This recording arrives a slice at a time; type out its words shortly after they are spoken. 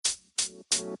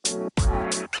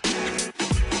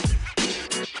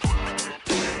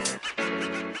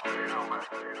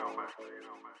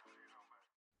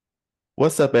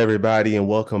What's up, everybody, and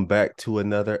welcome back to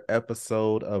another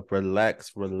episode of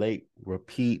Relax, Relate,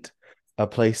 Repeat, a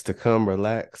place to come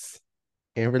relax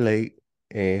and relate.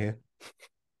 And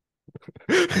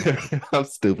I'm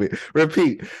stupid.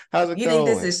 Repeat. How's it You think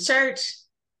this going? is church?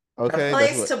 A Okay, that's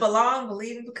place what to belong,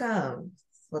 believe, and become.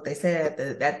 That's what they said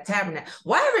at the tabernacle.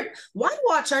 Why do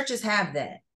all churches have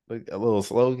that? like a little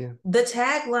slogan. The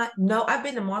tagline, no, I've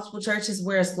been to multiple churches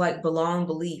where it's like belong,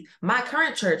 believe. My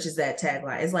current church is that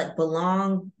tagline. It's like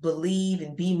belong, believe,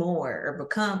 and be more or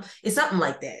become. It's something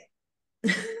like that.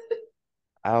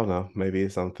 I don't know. Maybe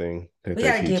it's something that We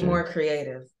they're got to get teaching. more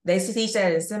creative. They teach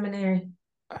that in seminary.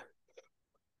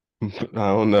 I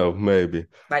don't know. Maybe.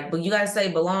 Like, but you got to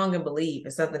say belong and believe,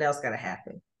 and something else got to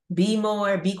happen. Be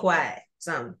more, be quiet,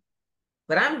 something.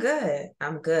 But I'm good.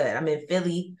 I'm good. I'm in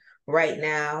Philly right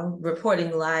now,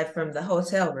 reporting live from the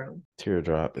hotel room.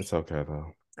 Teardrop. It's okay, though.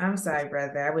 I'm sorry,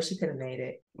 brother. I wish you could have made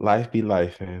it. Life be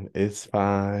life, and it's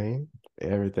fine.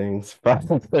 Everything's fine.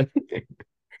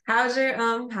 How's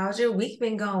your week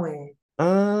been going?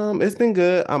 It's been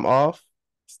good. I'm off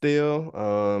still.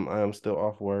 I am still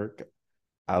off work.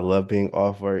 I love being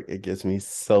off work. It gives me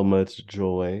so much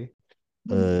joy.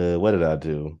 What did I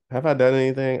do? Have I done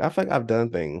anything? I feel like I've done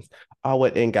things. I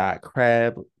went and got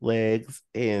crab legs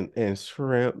and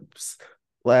shrimps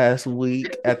last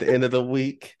week at the end of the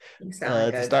week. You sound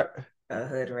like To start a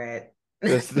hood rat.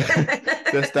 to,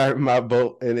 to start my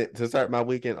boat and it to start my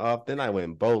weekend off. Then I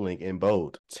went bowling and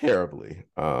bowled terribly.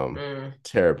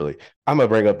 Terribly. I'm gonna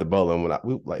bring up the bowling when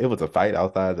like it was a fight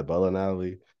outside the bowling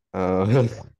alley. Um,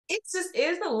 It's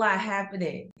a lot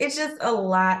happening. It's just a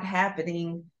lot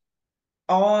happening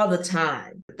all the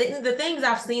time. The things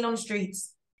I've seen on the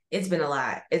streets, it's been a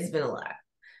lot. It's been a lot.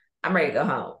 I'm ready to go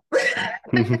home.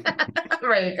 I'm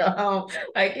ready to go home.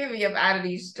 Like, get me up out of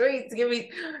these streets. Give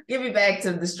me back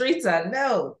to the streets I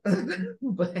know.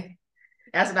 But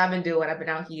that's what I've been doing. I've been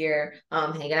out here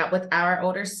hanging out with our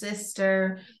older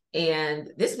sister. And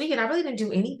this weekend I really didn't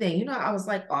do anything. I was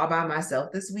like all by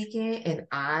myself this weekend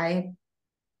and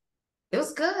it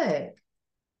was good.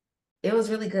 It was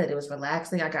really good. It was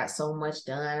relaxing. I got so much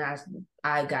done.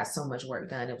 I got so much work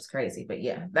done. It was crazy. But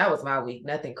yeah, that was my week.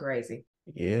 Nothing crazy.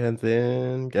 yeah, and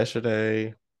then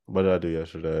yesterday, what did I do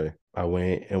yesterday? I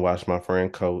went and watched my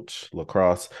friend coach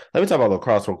lacrosse. Let me talk about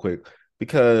lacrosse real quick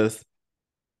because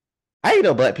I didn't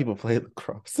know black people play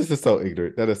lacrosse. This is so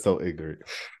ignorant. That is so ignorant.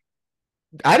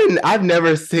 I've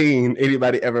never seen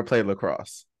anybody ever play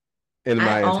lacrosse in I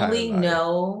my entire only life.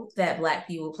 know that Black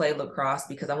people play lacrosse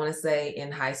because I want to say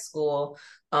in high school,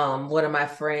 one of my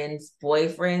friends'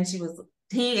 boyfriends,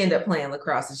 he ended up playing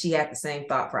lacrosse and she had the same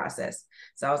thought process.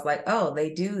 So I was like, oh,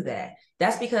 they do that.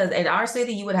 That's because in our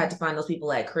city, you would have to find those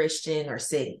people at Christian or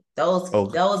City. Those Oh,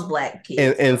 those Black and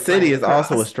kids and are city playing is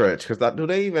also a lacrosse. stretch because do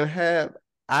they even have?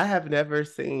 I have never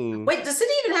seen. Wait, does City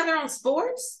even have their own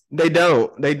sports? They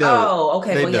don't. They don't. Oh,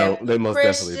 okay. They Well, yeah, don't. They most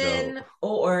definitely don't. Christian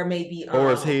or maybe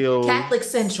Forest Catholic Hills,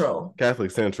 Central.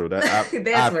 Catholic Central. That I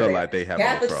That's where feel they like they have a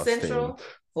Catholic lacrosse team. Central,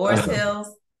 Forest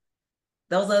Hills,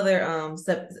 those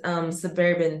other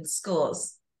suburban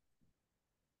schools.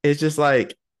 It's just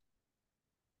like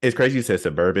it's crazy. You said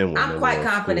suburban when I'm quite Monroe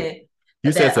School. confident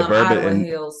You said that suburban, Ottawa and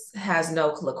Hills has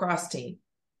no lacrosse team.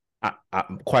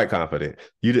 I'm quite confident.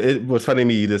 It was funny to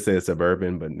me. You just said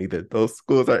suburban, but neither those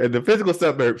schools are in the physical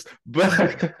suburbs. But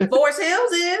Forest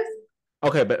Hills is.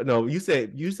 okay, but no, you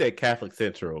said Catholic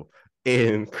Central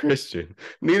and Christian.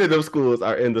 Neither of those schools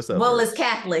are in the Well, it's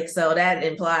suburbs. Catholic, so that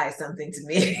implies something to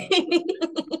me.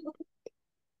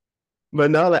 But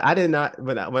no, like I did not.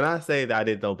 When I say that I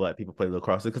didn't know black people play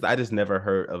lacrosse, because I just never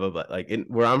heard of a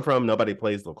where I'm from, nobody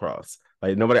plays lacrosse.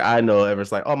 Like nobody I know ever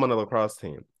is like, oh, I'm on a lacrosse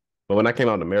team. But when I came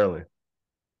out to Maryland,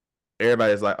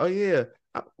 everybody's like, oh yeah,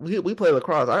 we play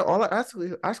lacrosse. I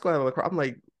still have lacrosse. I'm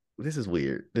like, this is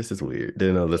weird. This is weird.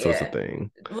 Didn't know this was a Yeah.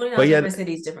 thing. Well, But yeah, different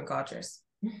cities, different cultures.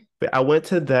 but I went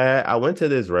to that. I went to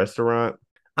this restaurant.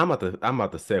 I'm about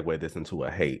to segue this into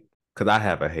a hate because I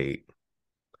have a hate.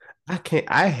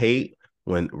 I hate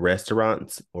when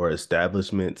restaurants or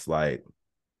establishments like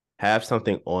have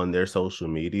something on their social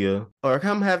media or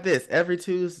come have this every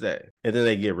Tuesday and then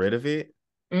they get rid of it,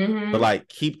 but Mm-hmm. like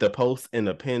keep the post in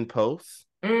the pinned post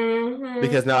Mm-hmm.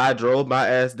 because now I drove my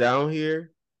ass down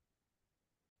here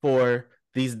for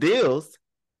these deals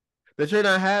that you're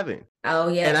not having. Oh,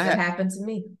 And yep, that happened to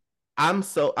me. I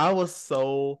was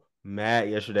so mad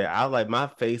yesterday. I like my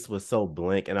face was so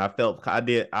blank and I felt I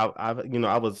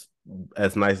was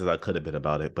as nice as I could have been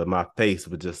about it, but my face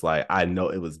was just like I know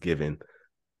it was given.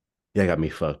 Yeah, got me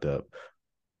fucked up.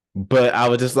 But I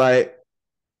was just like,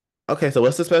 okay, so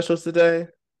what's the specials today?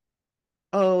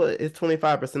 Oh, it's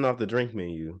 25% off the drink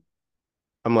menu.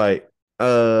 I'm like,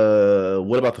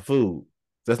 what about the food?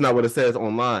 That's not what it says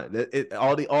online.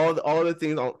 All the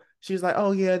things on. She's like,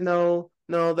 oh yeah, no,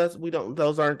 that's we don't.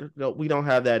 Those aren't. No, we don't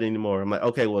have that anymore. I'm like,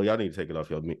 okay, well, y'all need to take it off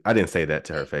your. I didn't say that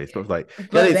to her face, but I was like, y'all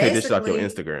But need to take this shit off your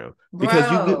basically, Instagram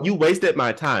because you bro, wasted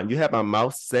my time. You had my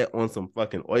mouth set on some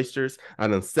fucking oysters. I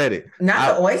done said it.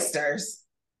 not the I oysters.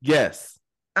 yes,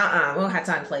 We don't have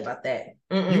time to play about that.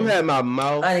 you Mm-mm. had my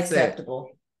mouth set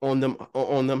Unacceptable. on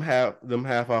them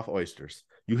half off oysters.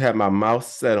 You have my mouth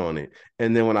set on it,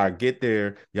 and then when I get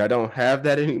there, y'all don't have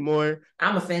that anymore.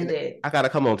 I'm And offended. I gotta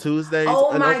come on Tuesdays, Oh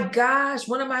and my gosh,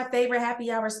 one of my favorite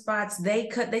happy hour spots, they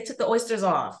took the oysters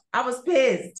off. I was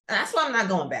pissed. And that's why I'm not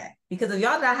going back. Because if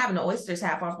y'all not having the oysters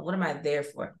half off, what am I there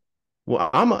for? well,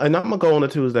 I'm gonna go on a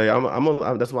Tuesday.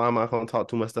 That's why I'm not gonna talk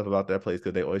too much stuff about that place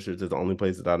because they oysters is the only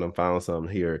place that I done found some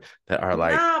here that are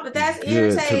like No, but that's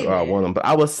good to I want irritating. them. But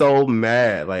I was so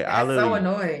mad, like I That's so literally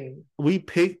annoying. we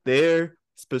picked there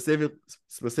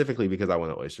specifically because I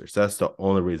wanted oysters. That's the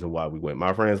only reason why we went.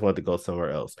 My friends wanted to go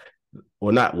somewhere else.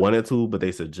 Well, not wanted to, but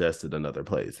they suggested another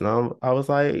place. And I was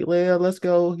like, Leah, let's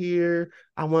go here.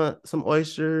 I want some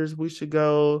oysters. We should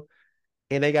go.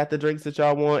 And they got the drinks that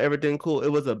y'all want, everything cool. It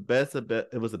was the best of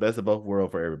both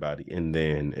worlds for everybody. And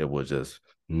then it was just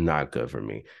not good for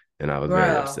me. And I was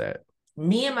very Bro, upset.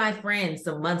 me and my friends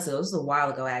some months ago, this was a while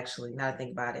ago actually, now that I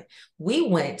think about it. We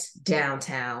went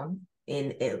downtown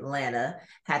in Atlanta,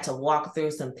 had to walk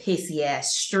through some pissy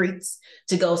ass streets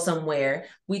to go somewhere.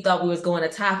 We thought we was going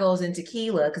to tacos and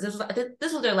tequila because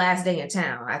this was their last day in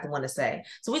town, I want to say.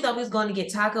 So we thought we was going to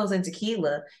get tacos and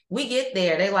tequila. We get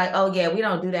there, they like, oh yeah, we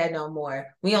don't do that no more.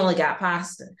 We only got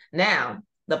pasta. Now,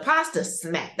 the pasta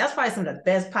smack. That's probably some of the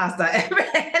best pasta I ever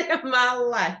had in my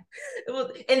life.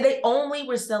 And they only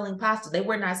were selling pasta. They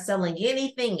were not selling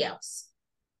anything else,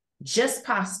 just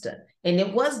pasta. And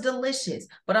it was delicious.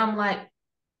 But I'm like,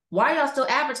 why y'all still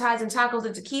advertising tacos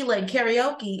and tequila and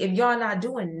karaoke if y'all not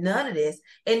doing none of this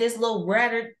in this little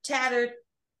rattered, tattered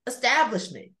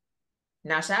establishment?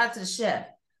 Now, shout out to the chef.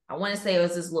 I want to say it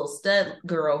was this little stud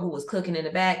girl who was cooking in the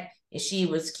back, and she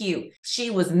was cute. She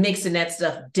was mixing that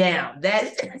stuff down.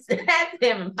 That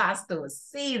damn pasta was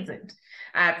seasoned.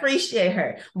 I appreciate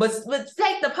her, but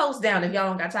take the post down if y'all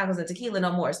don't got tacos and tequila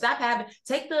no more. Stop having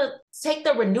take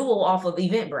the renewal off of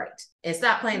Eventbrite and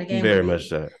stop playing the game with Very me. much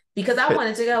that. Because I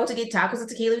wanted to go to get tacos and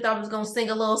tequila. We thought we was gonna sing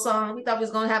a little song. We thought we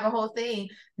was gonna have a whole thing.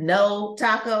 No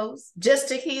tacos, just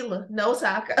tequila. No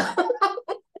tacos.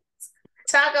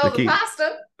 Tacos and Tequila,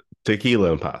 pasta.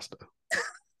 tequila and pasta.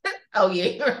 Oh yeah,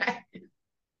 you're right.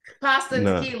 Pasta and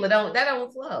No. tequila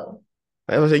don't flow.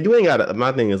 I was like, you ain't got to.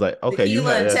 My thing is like, okay, you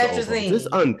Tequila had and that on post. Just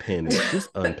tetrazine. unpin it. Just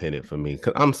unpin it for me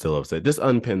because I'm still upset. Just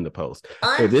unpin the post.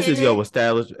 If this Unpin is your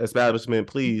it. establishment,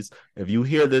 please, if you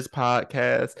hear this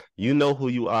podcast, you know who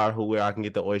you are, where I can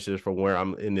get the oysters from where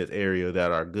I'm in this area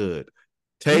that are good.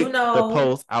 You Take the know,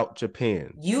 post out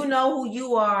Japan. you know who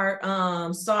you are.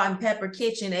 Salt and Pepper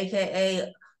Kitchen,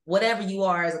 aka whatever you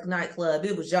are as a nightclub.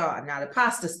 It was y'all. Now the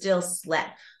pasta still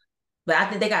slap. But I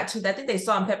think they got two. I think they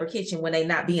saw in Pepper Kitchen when they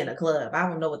not be in a club. I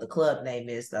don't know what the club name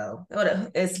is though.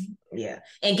 It's yeah.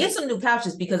 And get some new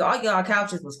couches because all y'all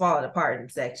couches was falling apart in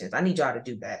sections. I need y'all to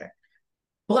do better.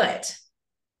 But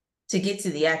to get to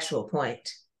the actual point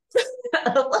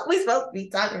of what we supposed to be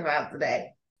talking about today,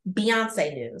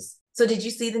 Beyonce news. So did you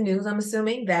see the news? I'm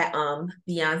assuming that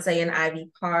Beyonce and Ivy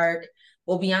Park,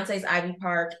 well, Beyonce's Ivy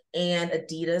Park and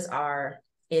Adidas are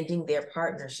ending their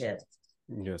partnership.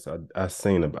 Yes, I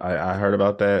seen it. I heard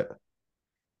about that.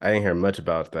 I ain't hear much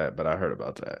about that, but I heard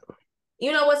about that.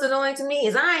 You know what's annoying to me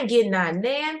is I ain't getting a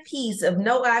nan piece of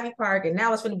no Ivy Park, and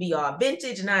now it's going to be all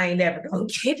vintage, and I ain't never gonna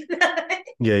get none.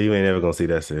 Yeah, you ain't ever gonna see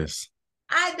that, sis.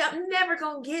 I'm never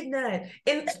gonna get none.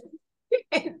 And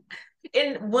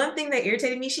and one thing that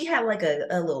irritated me, she had like a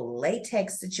little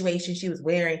latex situation she was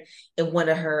wearing in one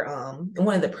of her in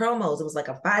one of the promos. It was like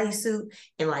a bodysuit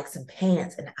and like some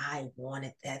pants, and I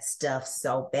wanted that stuff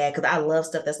so bad because I love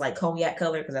stuff that's like cognac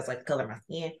color because that's like the color of my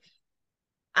skin.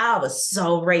 I was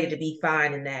so ready to be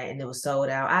fine in that, and it was sold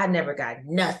out. I never got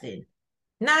nothing.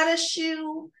 Not a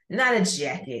shoe, not a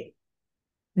jacket,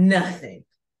 nothing.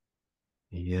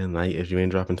 Yeah, like if you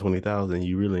ain't dropping 20,000,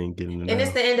 you really ain't getting it And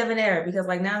it's now. the end of an era because,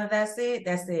 like, now that that's it,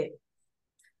 that's it.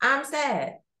 I'm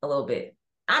sad a little bit.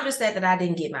 I'm just sad that I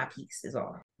didn't get my piece, is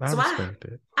all. I So respect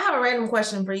it. I have a random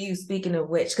question for you, speaking of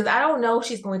which, because I don't know if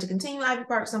she's going to continue Ivy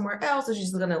Park somewhere else or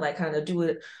she's going to, like, kind of do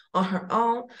it on her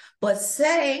own. But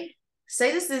say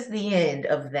this is the end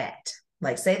of that.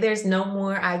 Like, say there's no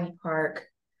more Ivy Park.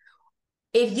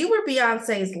 If you were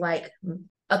Beyonce's like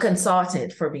a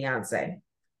consultant for Beyonce.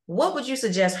 What would you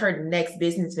suggest her next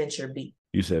business venture be?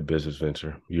 You said business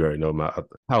venture. You already know my.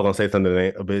 I was gonna say something that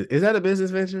ain't a bit. Is that a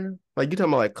business venture? Like you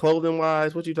talking about like clothing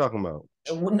wise? What you talking about?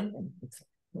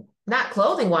 Not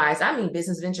clothing wise, I mean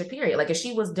business venture, period. Like if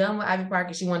she was done with Ivy Park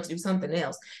and she wanted to do something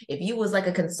else, if you was like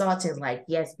a consultant, like,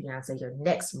 yes, Beyonce, your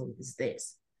next move is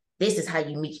this. This is how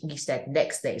you reach that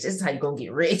next stage. This is how you're gonna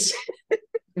get rich.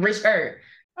 Rich her.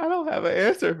 I don't have an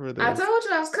answer for I this. told you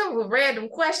I was coming with random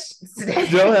questions today. I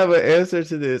don't have an answer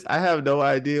to this. I have no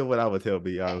idea what I would tell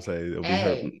Beyonce. It'll be her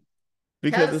Hey, tell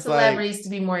because the it's like celebrities to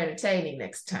be more entertaining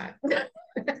next time.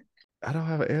 I don't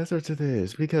have an answer to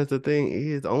this because the thing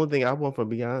is, the only thing I want from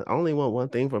Beyonce, I only want one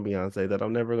thing from Beyonce that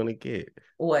I'm never gonna get.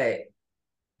 What?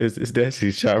 It's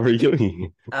Destiny's Child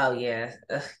reunion. Oh yeah,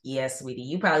 yeah, sweetie.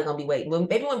 You probably gonna be waiting.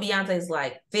 Maybe when Beyonce's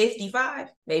like 55,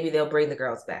 maybe they'll bring the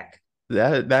girls back.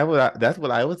 That's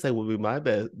what I would say would be my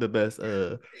best the best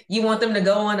You want them to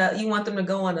go on a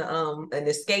an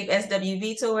escape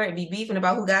SWV tour and be beefing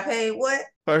about who got paid what?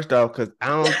 first off, because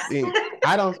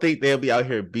I don't think they'll be out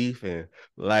here beefing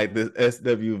like this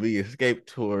SWV escape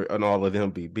tour and all of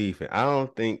them be beefing. I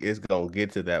don't think it's gonna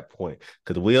get to that point.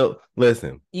 Cause we'll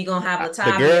listen, You gonna have the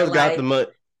Latavia girls got the like money.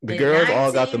 The in girls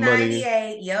all got the money.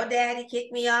 1998, your daddy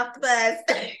kicked me off the bus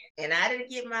and I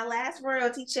didn't get my last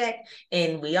royalty check.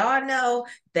 And we all know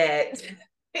that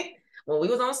when we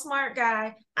was on Smart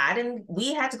Guy,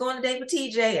 we had to go on a date with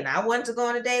TJ and I wanted to go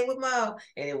on a date with Mo,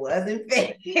 and it wasn't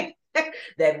fair.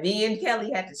 That me and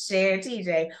Kelly had to share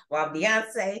TJ while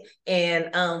Beyonce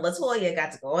and Latoya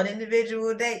got to go on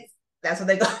individual dates. That's what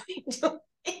they're going to be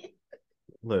doing.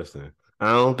 Listen,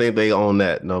 I don't think they own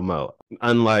that no more.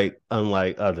 Unlike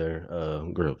other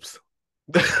groups.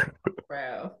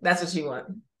 Bro, that's what you want.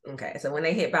 Okay, so when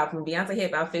Beyonce hit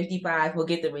about 55, we'll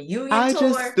get the reunion I tour,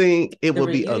 just think it the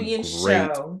would be a reunion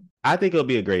great. show. I think it'll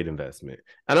be a great investment.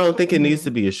 I don't think it needs Mhm.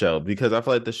 to be a show because I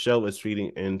feel like the show is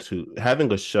feeding into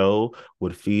having a show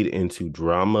would feed into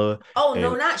drama Oh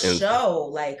no, and not and show,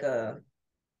 like a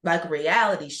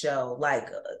reality show, like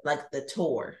the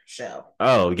tour show.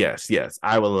 oh yes,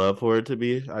 I would love for it to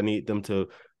be. I need them to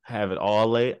have it all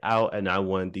laid out, and I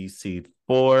want DC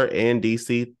 4 and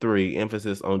DC 3.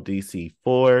 Emphasis on DC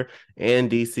 4 and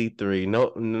DC 3.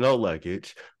 No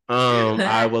luggage.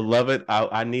 I would love it.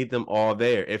 I need them all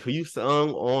there. If you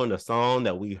sung on a song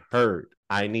that we heard,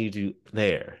 I need you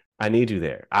there. I need you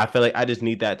there. I feel like I just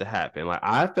need that to happen. Like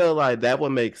I feel like that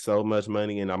would make so much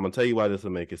money, and I'm gonna tell you why this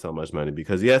would make it so much money.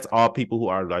 Because yes, all people who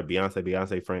are like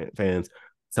Beyonce fans,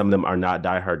 some of them are not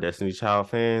diehard Destiny Child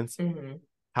fans. Mm-hmm.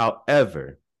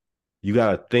 However, you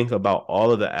got to think about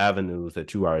all of the avenues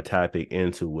that you are tapping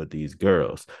into with these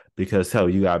girls. Because hell,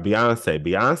 you got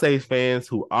Beyonce's fans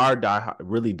who are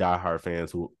really diehard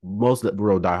fans, who most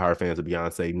real diehard fans of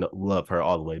Beyonce love her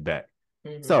all the way back.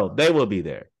 Mm-hmm. So they will be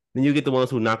there. Then you get the ones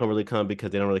who are not gonna really come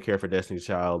because they don't really care for Destiny's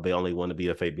Child. They only want to be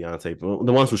a fake Beyonce.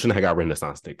 The ones who shouldn't have got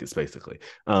Renaissance tickets, basically.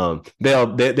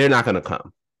 They're not gonna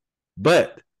come.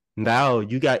 But now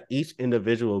you got each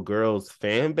individual girl's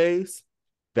fan base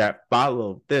that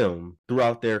follow them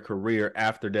throughout their career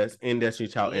after that's in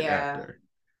Destiny's Child and after.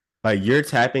 Like you're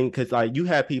tapping because like you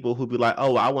have people who be like,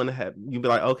 oh, I want to have you be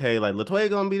like, okay, like Latoya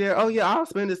gonna be there. Oh yeah, I'll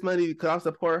spend this money because I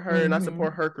support her and I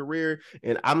support her career,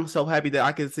 and I'm so happy that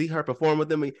I can see her perform with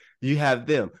them. You have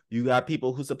them. You got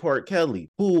people who support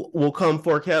Kelly, who will come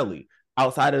for Kelly.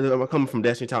 Outside of them are coming from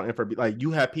Destiny Child and for like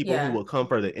you have people who will come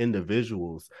for the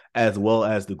individuals as well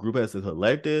as the group as a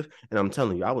collective. And I'm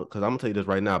telling you, because I'm gonna tell you this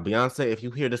right now, Beyonce, if you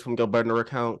hear this from your burner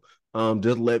account,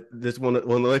 just want to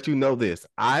let you know this.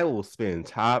 I will spend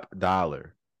top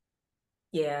dollar.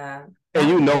 Yeah. And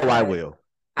you know I will.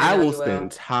 I will spend will.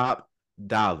 top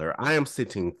dollar. I am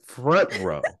sitting front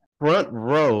row. Front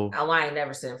row. Oh, I ain't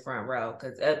never sitting front row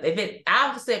because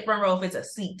I'll sit front row if it's a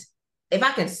seat. If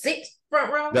I can sit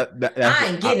front row, I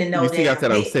ain't getting in no. You see, I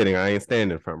said I'm sitting. I ain't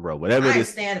standing front row. Whatever I ain't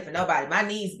standing for nobody. My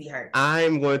knees be hurt.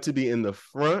 I'm going to be in the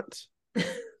front.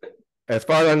 As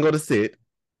far as I'm going to sit,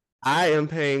 I am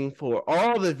paying for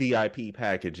all the VIP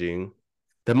packaging,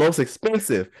 the most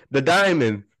expensive, the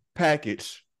diamond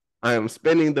package. I am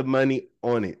spending the money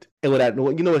on it. And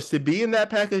what should be in that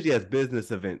package? Yes, business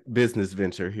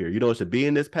venture here. You know what should be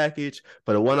in this package?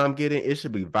 For the one I'm getting, it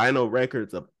should be vinyl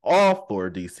records of all 4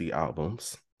 DC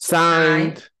albums.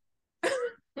 Signed.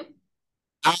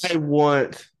 I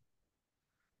want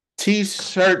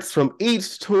t-shirts from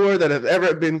each tour that have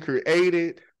ever been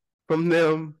created from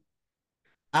them.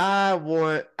 I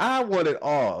want it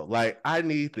all. Like I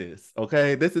need this.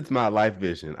 Okay, this is my life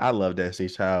vision. I love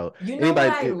Destiny's Child. You know what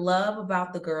I love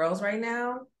about the girls right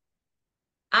now?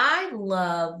 I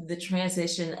love the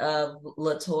transition of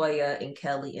Latoya and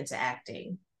Kelly into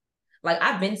acting. Like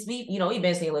we've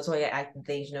been seeing Latoya acting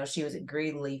things. She was at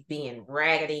Greenleaf being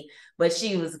raggedy, but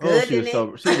she was Oh, good in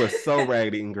it. she was so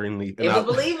raggedy in Greenleaf, and It was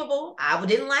believable. I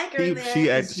didn't like her in that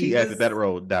because she acted that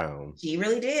role down. she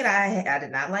really did. I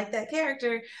did not like that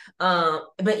character.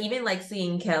 But even like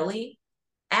seeing Kelly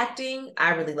acting,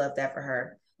 I really love that for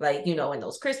her. Like, in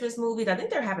those Christmas movies, I think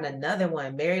they're having another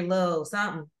one, Mary Lou,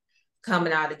 something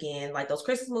coming out again. Like those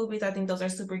Christmas movies, I think those are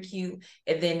super cute.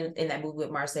 And then in that movie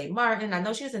with Marsai Martin, I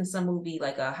know she was in some movie,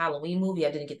 like a Halloween movie.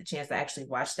 I didn't get the chance to actually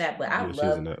watch that, but Yeah, she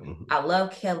was in that. I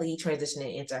love Kelly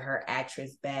transitioning into her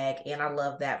actress bag, and I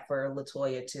love that for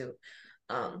Latoya too.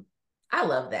 I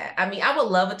love that. I mean, I would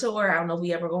love a tour. I don't know if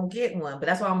we ever gonna get one, but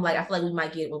that's why I'm like, I feel like we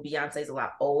might get it when Beyonce's a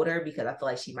lot older, because I feel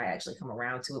like she might actually come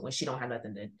around to it when she don't have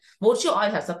nothing to. Well, she'll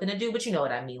always have something to do, but you know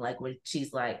what I mean. Like when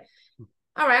she's like,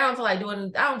 all right, I don't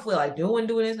feel like doing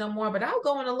this no more, but I'll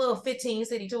go on a little 15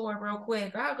 city tour real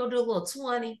quick. I'll go do a little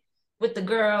 20 with the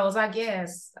girls, I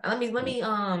guess. Let me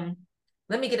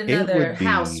get It another would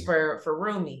house be. for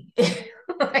Rumi.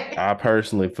 I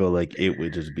personally feel like it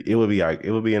would just be. It would be like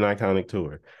it would be an iconic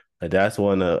tour. That's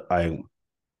one of I.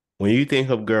 When you think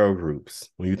of girl groups,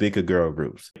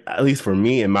 at least for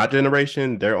me and my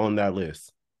generation, they're on that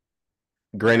list.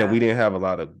 Granted, Yeah. we didn't have a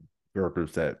lot of girl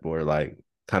groups that were like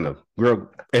kind of girl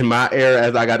in my era.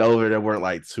 As I got older, there weren't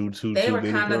like They too were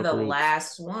many kind of girl the groups.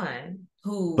 last one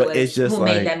But it's just who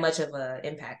made like that much of an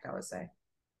impact, I would say.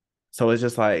 so. It's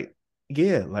just like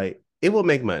yeah, like it will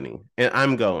make money, and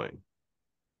I'm going.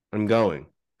 I'm going.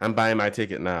 I'm buying my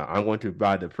ticket now. I'm going to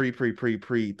buy the pre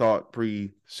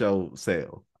show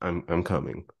sale. I'm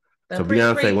coming. The So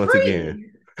Beyonce once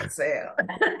again. pre sale.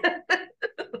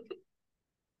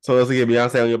 So let's get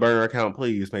Beyonce on your burner account.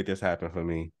 Please make this happen for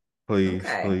me. Please,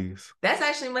 Okay. please. That's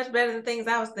actually much better than things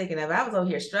I was thinking of. I was over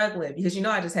here struggling because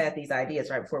I just had these ideas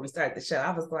right before we started the show.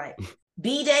 I was like,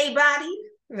 B-Day body.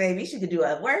 Maybe she could do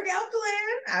a workout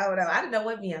plan. I don't know. I didn't know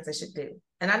what Beyonce should do.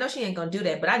 And I know she ain't gonna do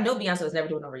that, but I know Beyonce was never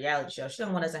doing a reality show. She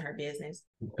don't want us in her business.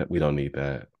 We don't need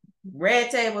that. Red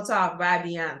Table Talk by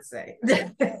Beyonce.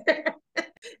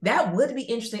 That would be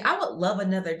interesting. I would love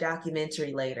another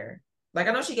documentary later. Like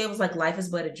I know she gave us like Life is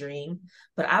But a Dream,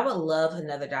 but I would love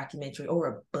another documentary or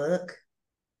a book.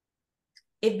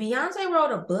 If Beyonce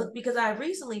wrote a book, because I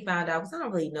recently found out, because I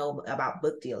don't really know about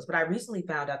book deals, but I recently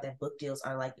found out that book deals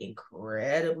are like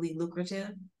incredibly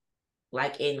lucrative.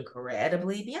 Like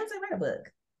incredibly. Beyonce write a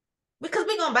book. Because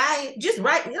we're gonna buy it. Just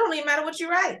write. It don't even matter what you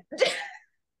write.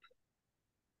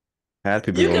 Half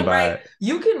people gonna buy it.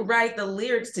 You can write the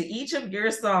lyrics to each of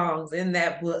your songs in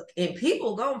that book, and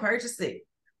people gonna purchase it.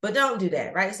 But don't do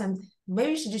that, right? So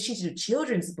maybe she should do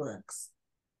children's books.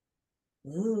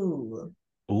 Ooh.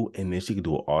 Ooh, and then she could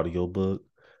do an audio book.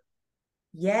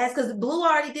 Yes, because Blue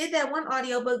already did that one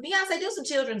audio book. Beyonce, do some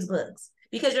children's books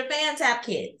because your fans have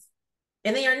kids.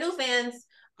 And then your new fans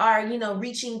are,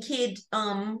 reaching kid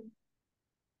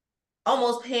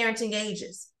almost parenting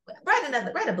ages.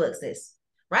 Write a book, sis.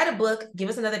 Write a book, give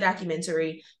us another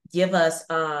documentary, give us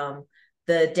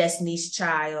the Destiny's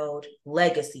Child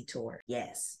Legacy Tour.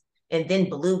 Yes. And then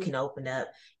Blue can open up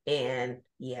and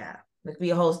yeah, it could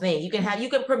be a whole thing. You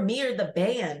can premiere the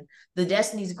band, the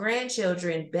Destiny's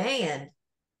Grandchildren band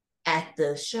at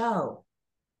the show.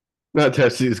 Not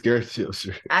Destiny's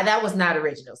Grandchildren. That was not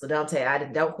original, so don't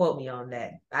quote me on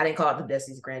that. I didn't call them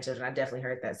Destiny's Grandchildren. I definitely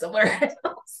heard that somewhere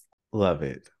else. Love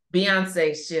it.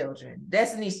 Beyonce's children,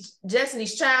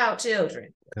 Destiny's Child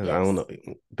children. Yes. I don't know,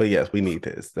 but yes, we need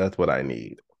this. That's what I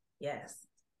need. Yes,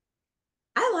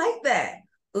 I like that.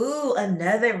 Ooh,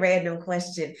 another random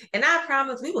question, and I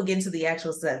promise we will get into the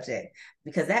actual subject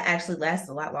because that actually lasts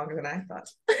a lot longer than I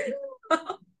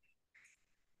thought.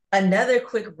 Another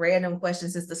quick random question,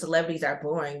 since the celebrities are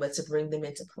boring, but to bring them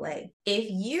into play. If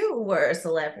you were a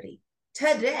celebrity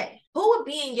today, who would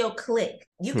be in your clique?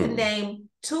 You can name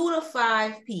 2 to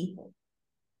 5 people.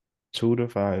 2 to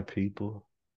 5 people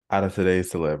out of today's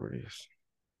celebrities.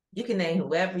 You can name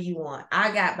whoever you want.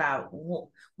 I got about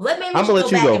maybe I'm gonna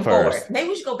let you go first. Maybe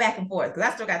we should go back and forth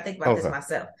because I still got to think about this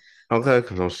myself. Okay,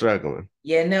 because I'm struggling.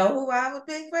 You know who I would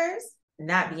pick first?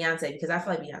 Not Beyonce, because I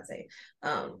feel like Beyonce.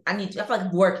 I feel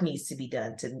like work needs to be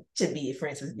done to be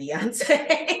friends with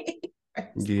Beyonce.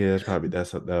 Yeah,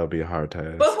 that'll be a hard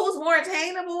task. But who's more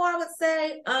attainable? I would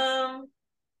say.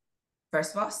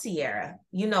 First of all, Ciara.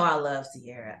 You know I love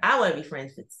Ciara. I want to be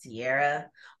friends with Ciara.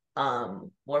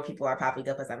 More people are popping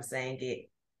up as I'm saying it.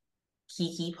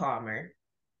 Keke Palmer.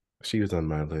 She was on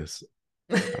my list.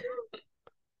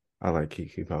 I like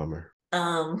Keke Palmer.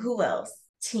 Who else?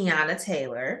 Tiana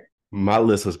Taylor. My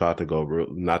list was about to go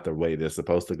not the way it's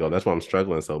supposed to go. That's why I'm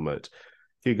struggling so much.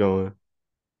 Keep going.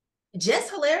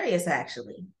 Just hilarious,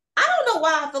 actually. I don't know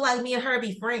why I feel like me and her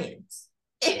be friends.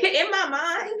 In my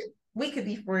mind, we could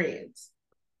be friends.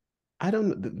 I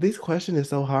don't. This question is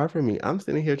so hard for me. I'm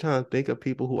sitting here trying to think of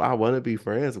people who I want to be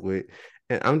friends with,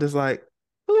 and I'm just like,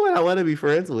 who would I want to be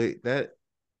friends with? That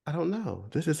I don't know.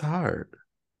 This is hard.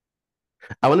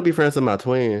 I want to be friends with my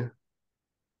twin.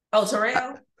 Oh, I,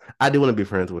 Terrell? I do want to be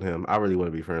friends with him. I really want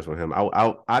to be friends with him.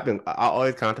 I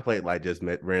always contemplate like just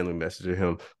randomly messaging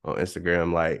him on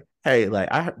Instagram like, hey, like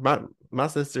my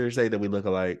sister say that we look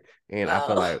alike, and I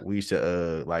feel Oh. like we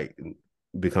should like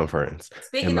become friends. In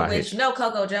Speaking of my which, head, you know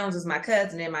Coco Jones is my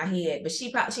cousin in my head, but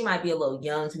she might be a little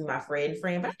young to be my friend,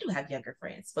 but I do have younger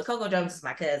friends. But Coco Jones is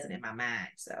my cousin in my mind,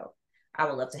 so I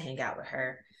would love to hang out with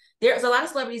her. There's a lot of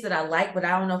celebrities that I like, but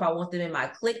I don't know if I want them in my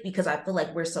clique because I feel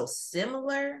like we're so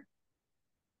similar.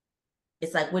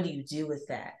 It's like, what do you do with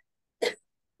that?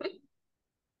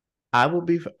 I would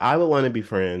want to be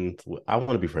friends. I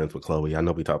want to be friends with Chloe. I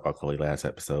know we talked about Chloe last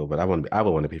episode, but I would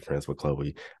want to be friends with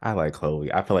Chloe. I like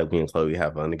Chloe. I feel like me and Chloe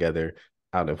have fun together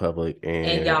out in public, And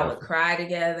and y'all would cry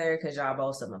together because y'all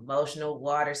both some emotional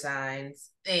water signs.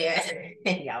 Yeah.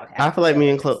 And y'all would have I feel like me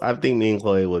and Chloe. moments. I think me and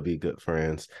Chloe would be good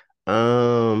friends.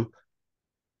 Um,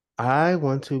 I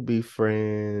want to be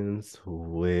friends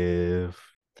with.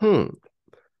 Hmm.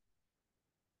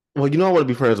 Well, you know, I want to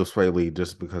be friends with Sway Lee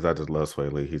just because I just love Sway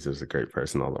Lee. He's just a great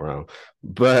person all around.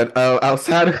 But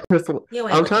outside of this, You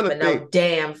ain't I'm looking trying to for think, no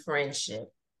damn friendship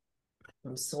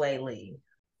from Sway Lee.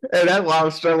 and that's why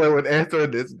I'm struggling with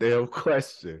answering this damn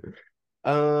question.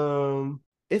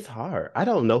 It's hard. I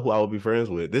don't know who I would be friends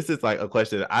with. This is like a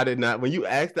question that I did not. When you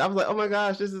asked, I was like, "Oh my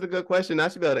gosh, this is a good question. I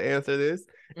should be able to answer this."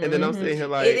 And then I'm Mm-hmm. sitting here It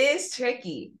like, is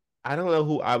tricky. I don't know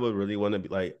who I would really want to be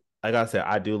like. Like I said,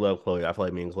 I do love Chloe. I feel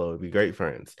like me and Chloe would be great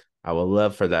friends. I would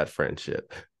love for that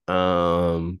friendship.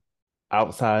 Um,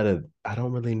 outside of, I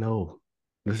don't really know.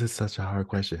 This is such a hard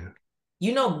question.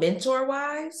 You know, mentor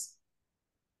wise,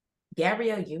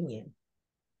 Gabrielle Union.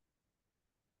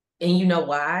 And you know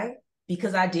why?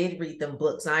 Because I did read them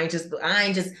books. I ain't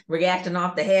just reacting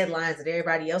off the headlines that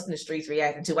everybody else in the streets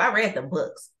reacting to. I read them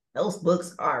books. Those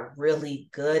books are really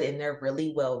good and they're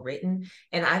really well written.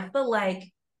 And I feel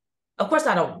like, of course,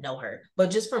 I don't know her, but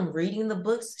just from reading the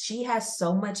books, she has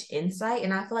so much insight,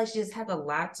 and I feel like she just has a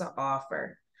lot to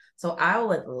offer. So I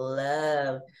would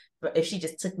love if she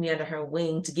just took me under her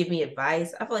wing to give me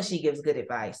advice. I feel like she gives good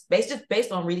advice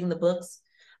based on reading the books.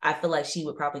 I feel like she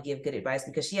would probably give good advice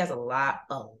because she has a lot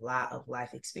of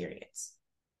life experience.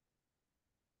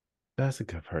 That's a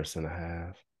good person to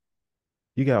have.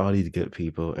 You got all these good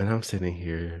people, and I'm sitting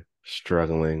here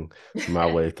struggling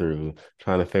my way through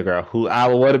trying to figure out who I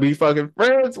would want to be fucking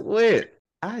friends with.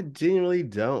 I genuinely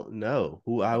don't know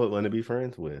who I would want to be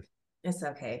friends with. It's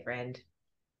okay, friend.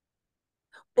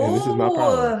 And this is my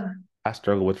problem. Oh, I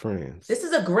struggle with friends. this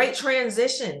is a great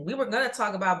transition. We were going to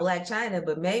talk about Blac Chyna,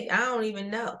 but maybe I don't even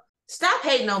know. Stop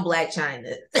hating on Blac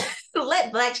Chyna.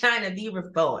 Let Blac Chyna be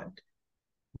reformed.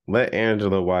 Let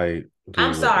Angela White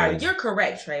I'm do what sorry, Angela. you're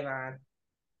correct, Trayvon.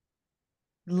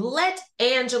 Let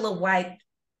Angela White,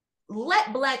 let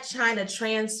Blac Chyna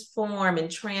transform and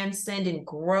transcend and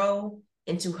grow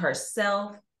into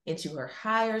herself, into her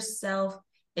higher self,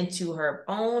 into her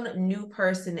own new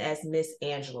person as Miss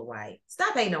Angela White.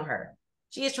 Stop hating on her.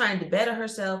 She is trying to better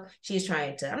herself. She is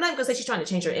trying to, I'm not gonna say she's trying to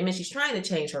change her image. She's trying to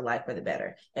change her life for the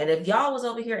better. And if y'all was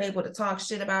over here able to talk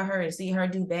shit about her and see her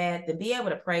do bad, then be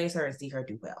able to praise her and see her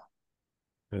do well.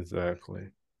 Exactly.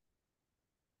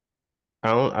 I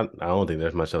don't think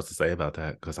there's much else to say about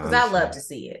that because Because I honestly, love to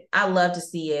see it. I love to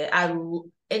see it.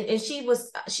 And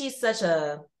she's such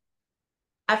a,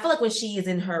 I feel like when she is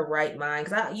in her right mind,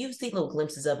 because you see little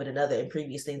glimpses of it in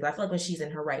previous things, but I feel like when she's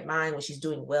in her right mind, when she's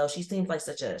doing well, she seems like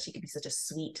she could be such a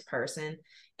sweet person.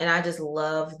 And I just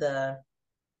love the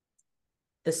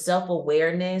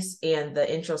self-awareness and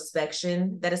the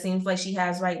introspection that it seems like she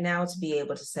has right now to be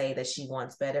able to say that she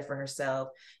wants better for herself,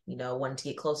 wanting to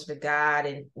get closer to God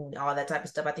and all that type of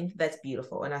stuff. I think that's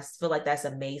beautiful. And I feel like that's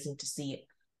amazing to see it.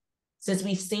 Since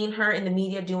we've seen her in the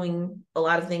media doing a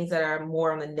lot of things that are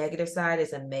more on the negative side,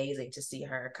 it's amazing to see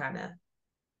her kind of,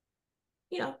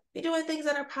 be doing things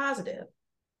that are positive.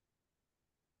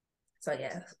 So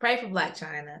yeah, pray for Blac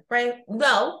Chyna.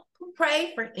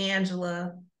 Pray for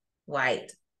Angela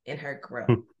White and her growth.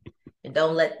 And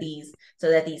don't let these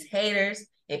haters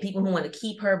and people who want to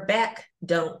keep her back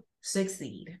don't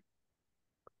succeed.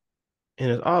 and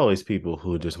there's always people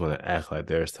who just want to act like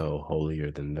they're so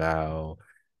holier than thou.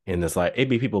 And it's like, it'd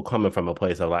be people coming from a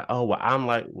place of like, oh, well, I'm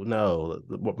like, no,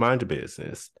 mind your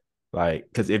business. Like,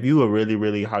 because if you were really,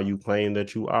 really how you claim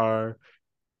that you are,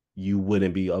 you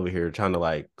wouldn't be over here trying to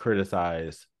like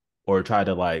criticize or try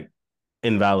to like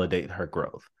invalidate her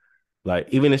growth. Like,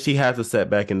 even if she has a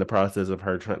setback in the process of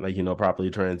her like, you know, properly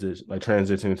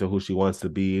transitioning to who she wants to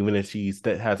be, even if she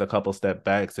has a couple step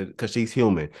backs, because she's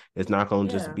human, it's not going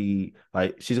to just Yeah. be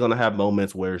like, she's going to have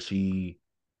moments where she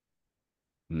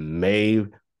may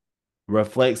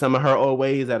reflect some of her old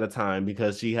ways at a time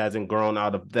because she hasn't grown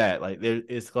out of that. Like,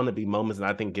 it's going to be moments, and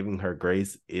I think giving her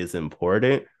grace is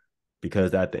important,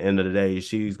 because at the end of the day,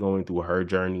 she's going through her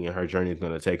journey, and her journey is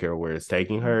going to take her where it's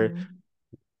taking her. Mm-hmm.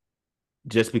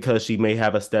 Just because she may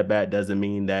have a step back doesn't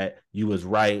mean that you was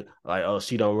right. Like, oh,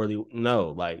 she don't really know.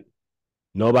 Like,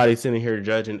 nobody's sitting here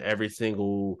judging every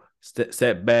single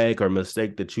setback or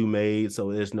mistake that you made.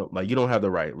 So there's no, like, you don't have the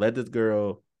right. Let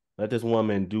this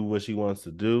woman do what she wants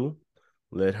to do.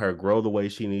 Let her grow the way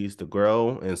she needs to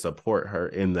grow, and support her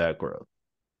in that growth.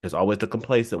 There's always the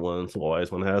complacent ones who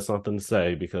always want to have something to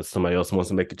say because somebody else wants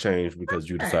to make a change because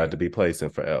you decide Right. to be placing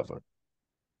forever.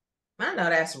 I know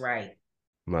that's right.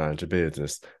 Mind your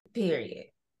business. Period.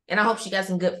 And I hope she got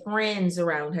some good friends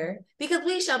around her because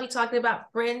we shall be talking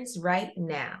about friends right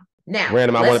now. Now,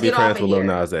 Random, I want let's to be get off friends of with Lil here.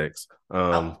 Nas X.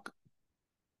 Oh,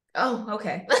 oh,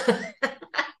 okay.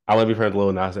 I want to be friends with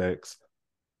Lil Nas X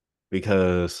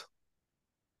because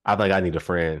I think I need a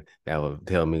friend that would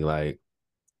tell me like,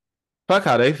 fuck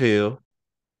how they feel.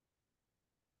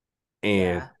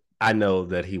 And Yeah, I know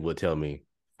that he would tell me,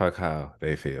 fuck how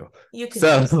they feel. you could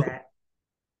use So that.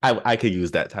 I could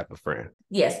use that type of friend.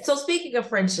 Yes. So speaking of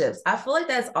friendships, I feel like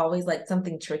that's always like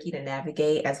something tricky to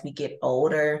navigate as we get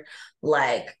older.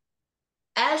 Like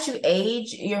as you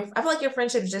age, I feel like your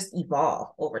friendships just evolve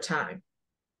over time,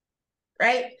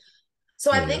 right?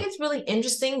 So I Oh think yeah. it's really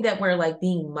interesting that we're like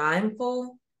being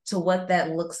mindful to what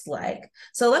that looks like.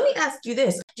 So let me ask you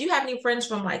this. Do you have any friends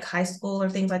from like high school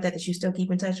or things like that that you still keep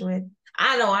in touch with?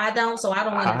 I know I don't, so I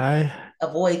don't want to I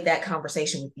avoid that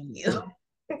conversation with you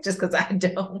just because I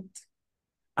don't.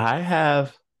 I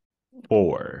have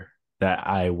four that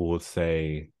I will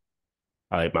say,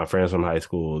 like, my friends from high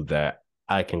school that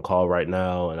I can call right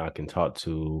now and I can talk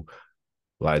to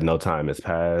like no time has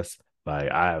passed. Like,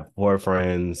 I have four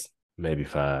friends, maybe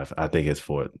five. I think it's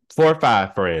four or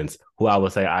five friends who I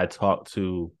would say I talk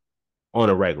to on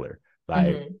a regular. Like,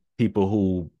 Mm-hmm. people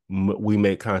who we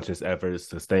make conscious efforts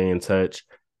to stay in touch.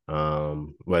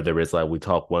 Whether it's like we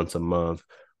talk once a month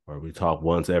or we talk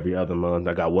once every other month.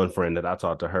 I got one friend that I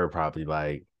talk to her probably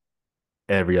like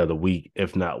every other week,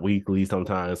 if not weekly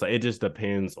sometimes. Like, it just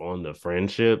depends on the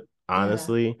friendship, Yeah.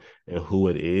 honestly, and who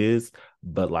it is.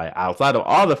 But like, outside of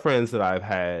all the friends that I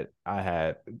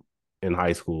had in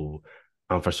high school,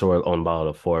 I'm for sure on about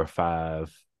a 4 or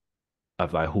 5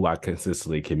 of like who I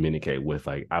consistently communicate with.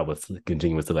 Like, I was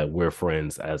continuous to like, we're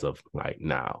friends as of like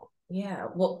now. Yeah.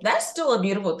 Well, that's still a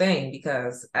beautiful thing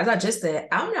because as I just said,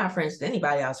 I'm not friends with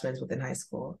anybody I was friends with in high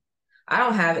school. I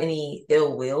don't have any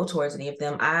ill will towards any of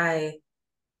them.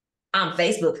 I'm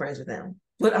Facebook friends with them,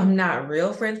 but I'm not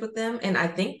real friends with them. And I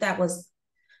think that was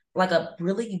like a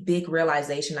really big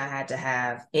realization I had to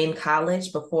have in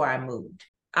college before I moved.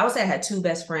 I would say I had two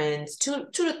best friends, two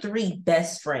to three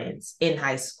best friends in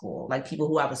high school, like people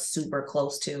who I was super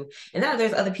close to. And then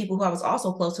there's other people who I was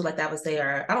also close to, like that would say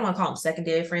are I don't want to call them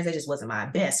secondary friends. They just wasn't my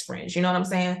best friends. You know what I'm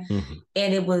saying? Mm-hmm.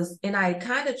 And I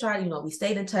kind of tried, we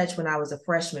stayed in touch when I was a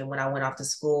freshman when I went off to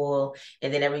school.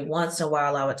 And then every once in a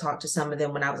while I would talk to some of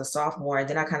them when I was a sophomore. And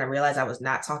then I kind of realized I was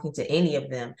not talking to any of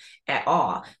them at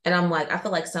all. And I'm like, I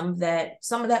feel like some of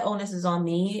that onus is on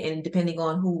me. And depending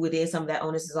on who it is, some of that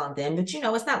onus is on them.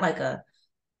 But it's not like I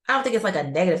don't think it's like a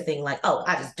negative thing, like, oh,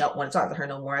 I just don't want to talk to her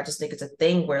no more. I just think it's a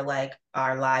thing where like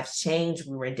our lives changed.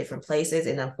 We were in different places.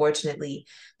 And unfortunately,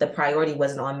 the priority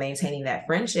wasn't on maintaining that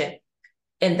friendship.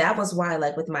 And that was why,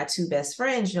 like with my two best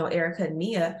friends, Erica and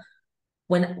Mia,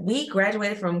 when we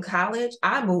graduated from college,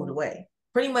 I moved away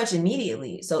pretty much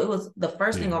immediately. So it was the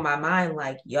first thing Yeah. on my mind,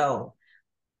 like, yo,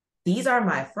 these are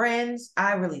my friends.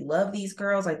 I really love these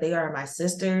girls. Like they are my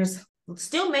sisters.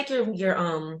 Still make your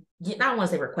not want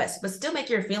to say requests, but still make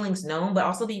your feelings known, but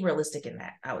also be realistic in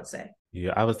that, I would say.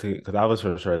 Yeah, I was thinking, because I was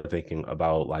for sure thinking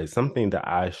about like something that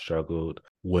I struggled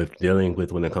with dealing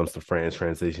with when it comes to friends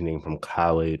transitioning from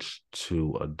college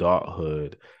to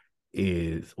adulthood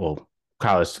is, well,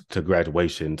 college to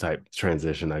graduation type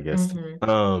transition, I guess. Mm-hmm.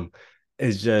 Um,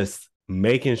 is just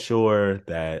making sure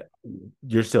that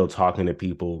you're still talking to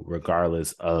people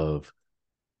regardless of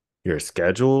your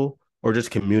schedule, or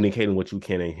just communicating what you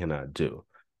can and cannot do.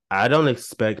 I don't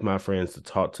expect my friends to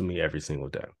talk to me every single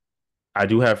day. I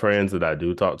do have friends that I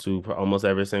do talk to almost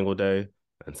every single day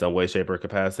in some way, shape, or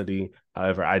capacity.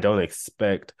 However, I don't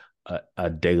expect a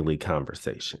daily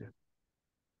conversation.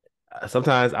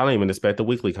 Sometimes I don't even expect a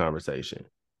weekly conversation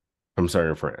from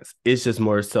certain friends. It's just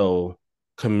more so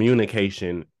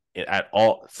communication at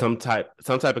all. Some type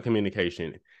of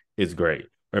communication is great.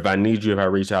 Or if I need you, if I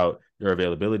reach out, your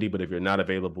availability. But if you're not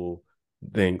available,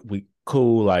 then we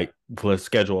cool. Like let's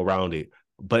schedule around it.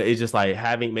 But it's just like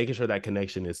making sure that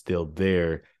connection is still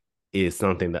there is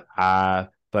something that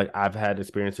I've had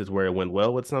experiences where it went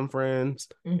well with some friends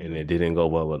and it didn't go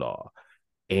well at all.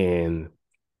 And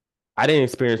I didn't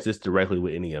experience this directly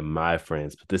with any of my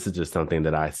friends, but this is just something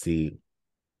that I see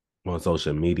on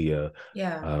social media,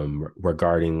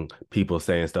 regarding people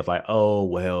saying stuff like, "Oh,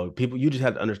 well, people, you just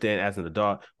have to understand as an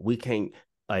adult, we can't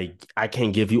I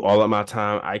can't give you all of my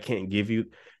time. I can't give you."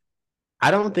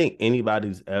 I don't think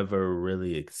anybody's ever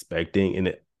really expecting,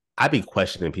 and I'd be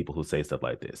questioning people who say stuff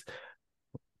like this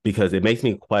because it makes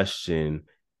me question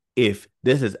if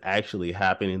this is actually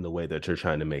happening the way that you're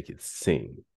trying to make it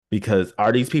seem. Because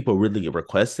are these people really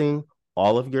requesting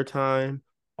all of your time,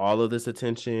 all of this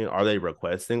attention? Are they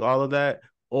requesting all of that?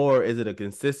 Or is it a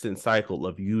consistent cycle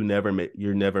of you're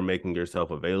never making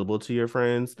yourself available to your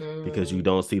friends because you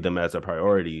don't see them as a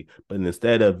priority, but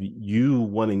instead of you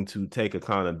wanting to take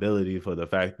accountability for the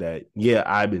fact that, yeah,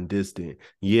 I've been distant,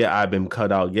 yeah, I've been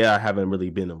cut out, yeah, I haven't really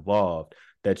been involved,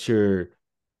 that you're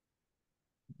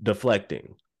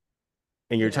deflecting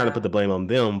and you're trying to put the blame on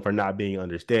them for not being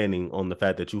understanding on the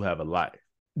fact that you have a life.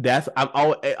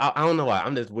 I don't know why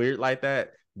I'm just weird like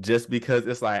that. Just because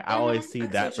it's like I always see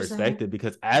that perspective.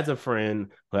 Because as a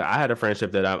friend, but I had a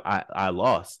friendship that I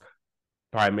lost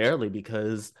primarily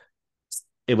because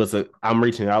I'm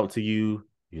reaching out to you,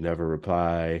 you never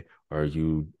reply, or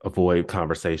you avoid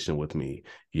conversation with me.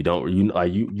 You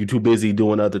too busy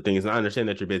doing other things. And I understand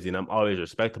that you're busy, and I'm always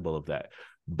respectable of that.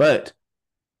 But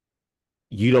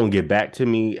you don't get back to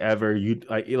me ever. You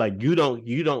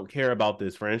don't care about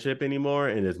this friendship anymore,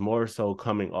 and it's more so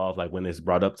coming off like when it's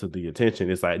brought up to the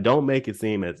attention. It's like, don't make it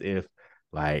seem as if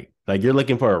like you're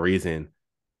looking for a reason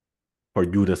for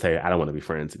you to say I don't want to be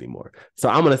friends anymore. So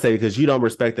I'm gonna say, because you don't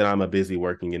respect that I'm a busy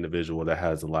working individual that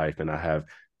has a life and I have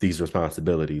these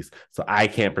responsibilities, so I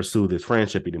can't pursue this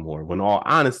friendship anymore. When all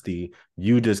honesty,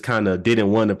 you just kind of didn't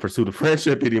want to pursue the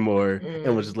friendship anymore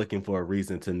and was just looking for a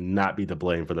reason to not be to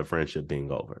blame for the friendship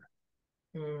being over.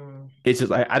 It's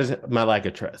just like I just my lack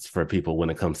of trust for people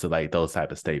when it comes to like those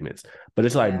type of statements. But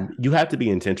it's like you have to be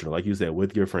intentional, like you said,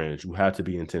 with your friends. You have to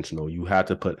be intentional. You have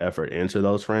to put effort into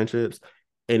those friendships.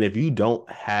 And if you don't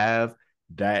have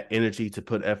that energy to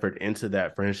put effort into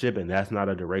that friendship, and that's not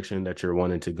a direction that you're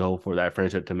wanting to go for that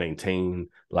friendship to maintain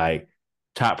like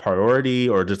top priority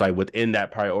or just like within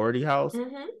that priority house,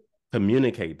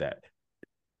 communicate that.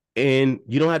 And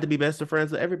you don't have to be best of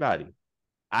friends with everybody.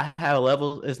 I have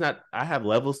levels. I have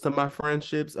levels to my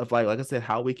friendships of like I said,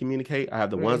 how we communicate. I have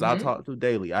the ones I talk to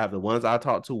daily. I have the ones I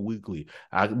talk to weekly.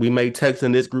 We may text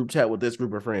in this group chat with this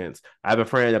group of friends. I have a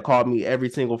friend that called me every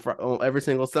single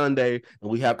Sunday, and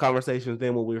we have conversations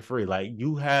then when we're free. Like,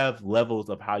 you have levels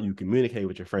of how you communicate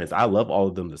with your friends. I love all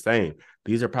of them the same.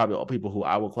 These are probably all people who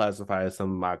I will classify as some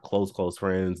of my close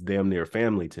friends, damn near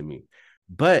family to me.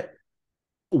 But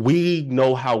we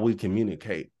know how we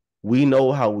communicate. We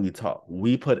know how we talk.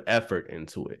 We put effort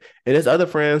into it. And there's other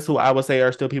friends who I would say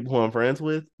are still people who I'm friends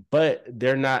with, but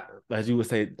they're not, as you would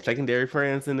say, secondary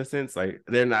friends in a sense. Like,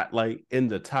 they're not like in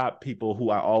the top people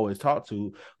who I always talk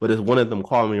to, but if one of them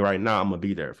call me right now, I'm going to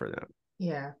be there for them.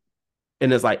 Yeah.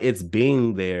 And it's like, it's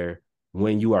being there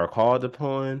when you are called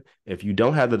upon. If you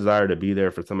don't have the desire to be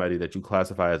there for somebody that you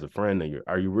classify as a friend, then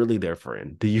are you really their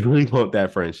friend? Do you really want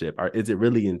that friendship? Or is it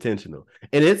really intentional?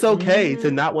 And it's okay to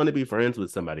not want to be friends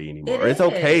with somebody anymore. It's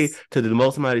okay to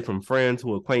demote somebody from friend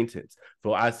to acquaintance.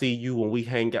 So I see you when we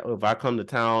hang out. If I come to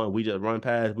town and we just run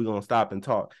past, we're going to stop and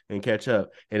talk and catch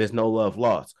up. And it's no love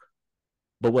lost.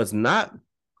 But what's not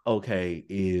okay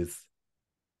is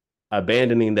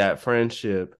abandoning that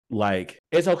friendship. Like,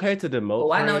 it's okay to demote.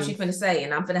 Well, I know what you're finna say,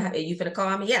 and you finna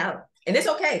call me out, and it's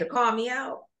okay to call me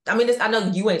out. I mean, I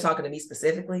know you ain't talking to me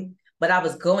specifically, but I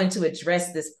was going to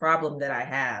address this problem that I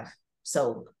have.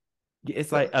 So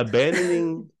it's like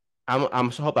abandoning. I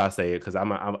hope I say it because I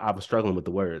was struggling with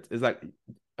the words. It's like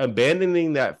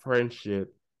abandoning that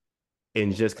friendship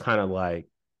and just kind of like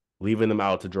leaving them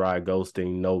out to dry,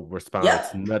 ghosting, no response.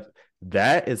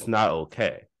 That is not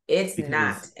okay. It's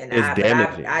not, and it's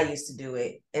damaging. I used to do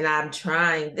it, and I'm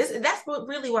trying this. That's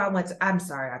really why I went to. I'm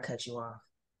sorry, I cut you off.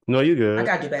 No, you good. I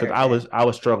gotta do better. I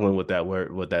was struggling with that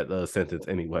word, with that sentence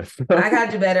anyway. I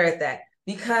gotta do better at that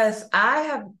because I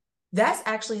have. That's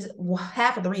actually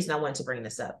half of the reason I wanted to bring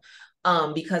this up.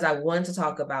 because I wanted to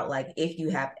talk about like if you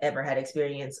have ever had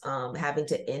experience having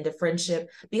to end a friendship,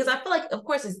 because I feel like of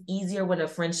course it's easier when a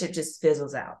friendship just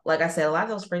fizzles out. Like I said, a lot of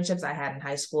those friendships I had in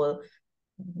high school,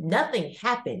 nothing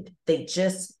happened. They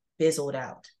just fizzled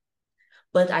out.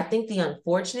 But I think the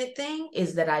unfortunate thing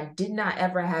is that I did not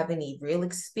ever have any real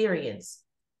experience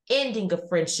ending a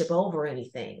friendship over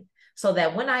anything. So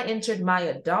that when I entered my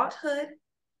adulthood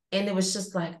and it was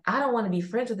just like, I don't want to be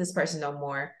friends with this person no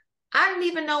more, I didn't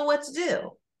even know what to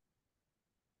do.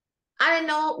 I didn't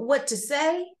know what to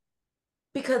say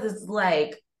because it's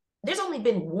like, there's only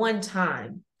been one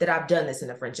time that I've done this in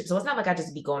a friendship. So it's not like I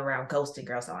just be going around ghosting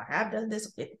girls. So I have done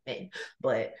this with men,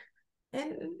 but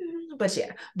and but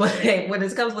yeah, but when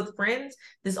it comes with friends,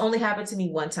 this only happened to me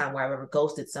one time where I ever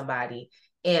ghosted somebody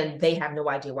and they have no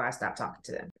idea why I stopped talking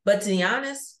to them. But to be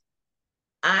honest,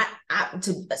 I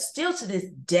to still to this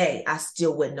day, I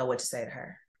still wouldn't know what to say to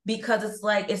her because it's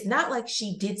like it's not like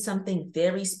she did something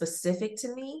very specific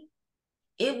to me.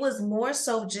 It was more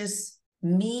so just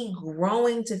me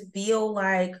growing to feel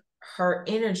like her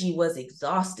energy was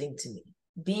exhausting to me.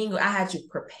 I had to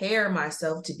prepare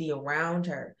myself to be around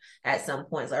her at some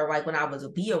points. Or like when I was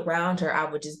be around her,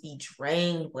 I would just be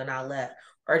drained when I left,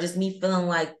 or just me feeling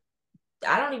like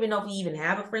I don't even know if we even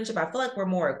have a friendship. I feel like we're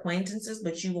more acquaintances,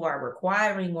 but you are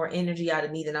requiring more energy out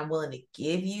of me than I'm willing to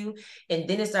give you. And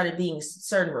then it started being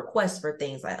certain requests for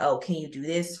things like, oh, can you do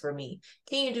this for me?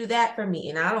 Can you do that for me?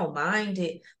 And I don't mind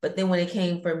it. But then when it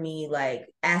came for me, like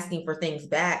asking for things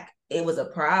back, it was a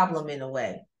problem in a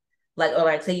way. Like, or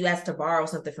like, say you asked to borrow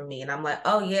something from me, and I'm like,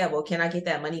 oh yeah, well, can I get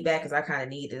that money back? Because I kind of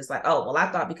need it. It's like, oh, well, I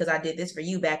thought because I did this for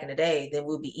you back in the day, then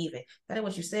we'll be even. That ain't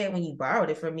what you said when you borrowed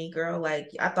it from me, girl. Like,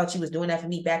 I thought you was doing that for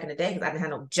me back in the day because I didn't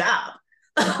have no job.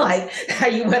 Like, how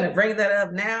you want to bring that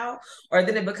up now? Or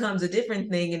then it becomes a different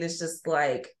thing, and it's just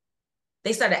like,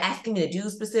 they started asking me to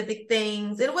do specific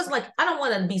things. And it wasn't like, I don't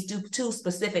want to be too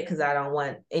specific because I don't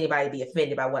want anybody to be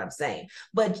offended by what I'm saying.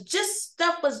 But just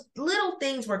stuff was, little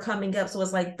things were coming up. So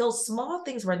it's like those small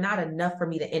things were not enough for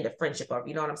me to end a friendship over.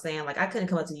 You know what I'm saying? Like I couldn't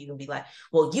come up to you and be like,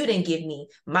 well, you didn't give me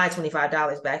my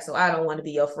 $25 back, so I don't want to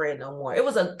be your friend no more. It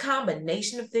was a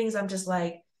combination of things. I'm just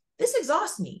like, this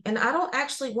exhausts me. And I don't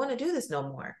actually want to do this no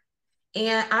more.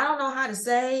 And I don't know how to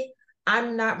say,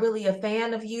 I'm not really a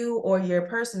fan of you, or your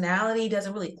personality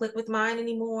doesn't really click with mine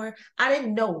anymore. I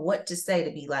didn't know what to say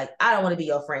to be like, I don't want to be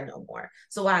your friend no more.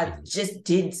 So I just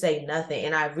didn't say nothing.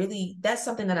 And that's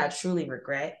something that I truly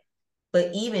regret. But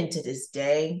even to this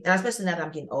day, and especially now that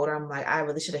I'm getting older, I'm like, I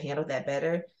really should have handled that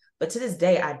better. But to this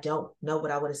day, I don't know what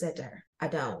I would have said to her. I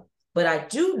don't. But I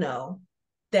do know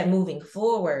that moving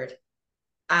forward,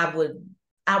 I would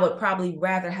I would probably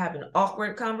rather have an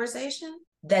awkward conversation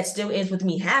that still ends with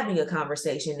me having a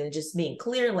conversation and just being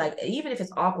clear, like even if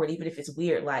it's awkward, even if it's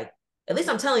weird, like at least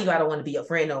I'm telling you I don't want to be your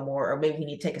friend no more, or maybe we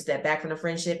need to take a step back from the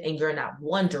friendship and you're not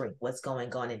wondering what's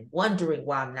going on and wondering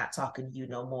why I'm not talking to you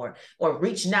no more, or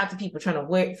reaching out to people trying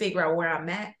to figure out where I'm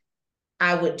at.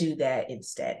 I would do that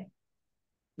instead,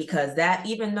 because that,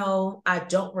 even though I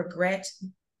don't regret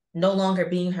no longer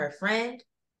being her friend,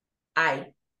 I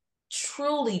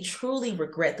truly, truly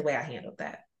regret the way I handled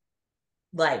that.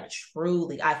 Like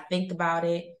truly, I think about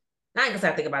it. I ain't gonna say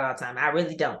I think about it all the time. I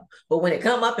really don't. But when it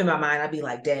come up in my mind, I'd be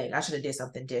like, dang, I should have did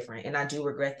something different. And I do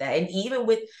regret that. And even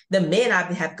with the men I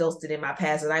have ghosted in my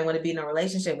past that I want to be in a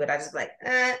relationship with, I just like,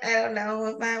 I don't know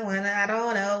if I wanna, I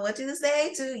don't know what to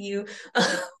say to you.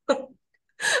 I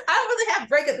really have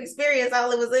breakup experience.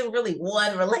 All it was in really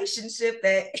one relationship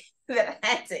that that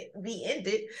had to be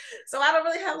ended. So I don't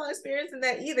really have a lot of experience in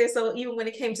that either. So even when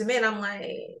it came to men, I'm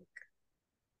like,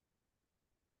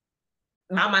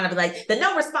 my mind would be like, the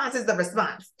no response is the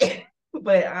response.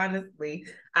 But honestly,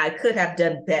 I could have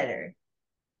done better.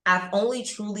 I've only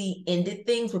truly ended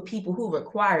things with people who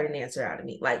required an answer out of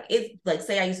me. Like it's like,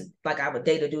 say I used to, like I would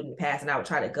date a dude in the past and I would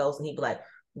try to ghost and he'd be like,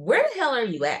 where the hell are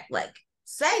you at? Like,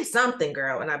 say something,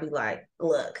 girl. And I'd be like,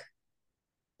 look,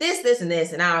 this, and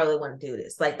this, and I don't really want to do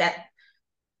this. Like that.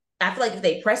 I feel like if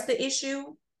they press the issue,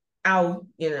 I'll,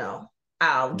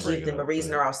 I'll Bring give it them a up,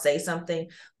 reason but or I'll say something,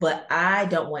 but I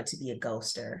don't want to be a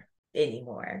ghoster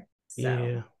anymore. So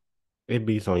yeah, it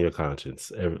beats on your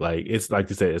conscience. Like it's like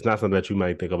you said, it's not something that you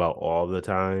might think about all the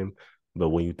time, but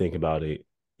when you think about it,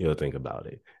 you'll think about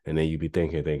it, and then you be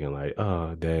thinking like,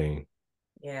 oh dang,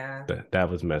 yeah. that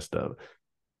was messed up.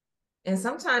 And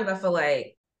sometimes I feel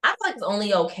like it's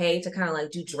only okay to kind of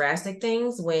like do drastic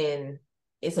things when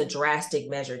it's a drastic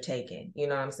measure taken. You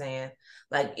know what I'm saying?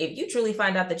 Like if you truly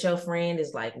find out that your friend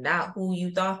is like not who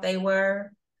you thought they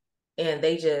were and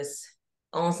they just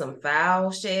on some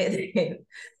foul shit,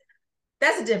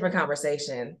 that's a different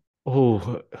conversation.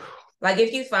 Oh, Like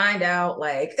if you find out,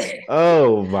 like,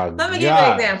 Oh my let me give you an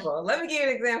gosh. example. Let me give you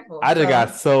an example. I just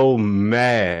got so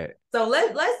mad. So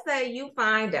let's say you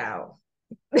find out.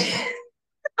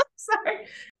 Sorry.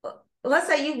 Let's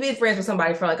say you've been friends with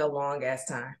somebody for like a long ass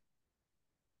time.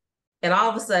 And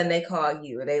all of a sudden they call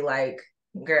you and they like,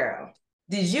 girl,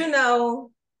 did you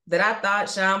know that I thought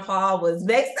Sean Paul was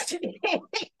Mexican?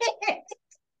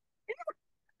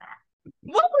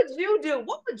 What would you do?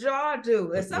 What would y'all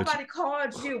do if somebody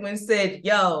called you and said,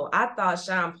 yo, I thought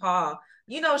Sean Paul,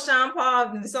 you know Sean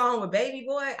Paul in the song with Baby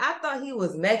Boy? I thought he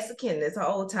was Mexican this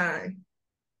whole time.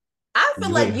 I feel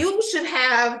like you should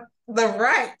have the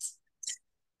right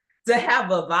to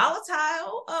have a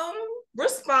volatile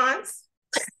response.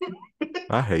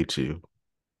 I hate you.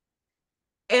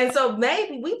 And so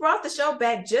maybe we brought the show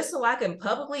back just so I can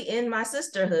publicly end my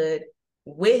sisterhood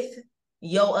with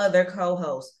your other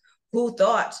co-host who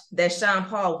thought that Sean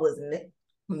Paul was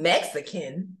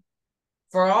Mexican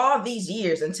for all these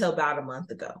years until about a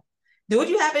month ago. Would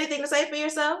you have anything to say for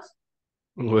yourself?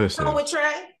 Listen, with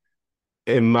Trey?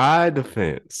 In my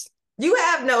defense, you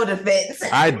have no defense.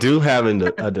 I do have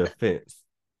a defense.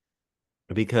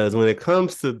 Because when it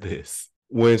comes to this,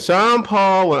 when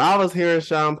I was hearing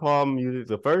Sean Paul music,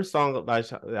 the first song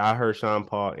I heard Sean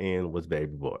Paul in was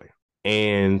Baby Boy.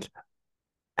 And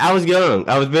I was young.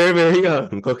 I was very, very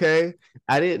young. Okay.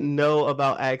 I didn't know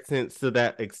about accents to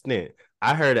that extent.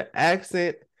 I heard an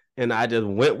accent and I just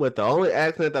went with the only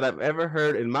accent that I've ever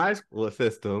heard in my school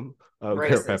system.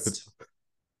 Racist.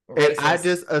 And I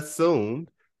just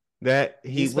assumed that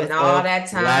he was all that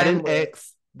time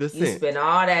Latinx descent. You spent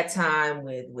all that time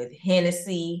with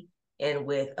Hennessy and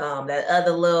with that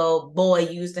other little boy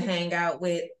you used to hang out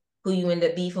with, who you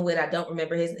ended up beefing with. I don't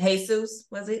remember his Jesus,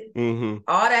 was it? Mm-hmm.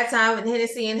 All that time with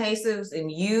Hennessy and Jesus,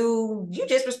 and you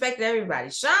just respected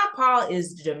everybody. Sean Paul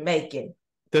is Jamaican.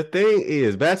 The thing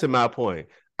is, back to my point,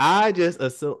 I just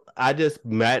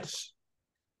matched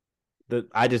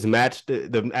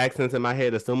the accents in my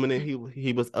head, assuming that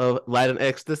he was of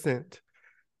Latinx descent.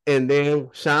 And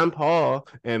then Sean Paul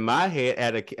in my head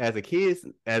as a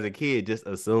kid just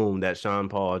assumed that Sean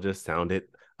Paul just sounded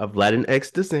of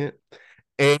Latinx descent.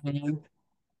 And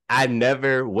I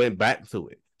never went back to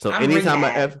it. So anytime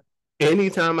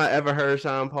I ever heard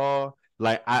Sean Paul,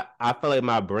 like I feel like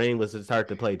my brain was to start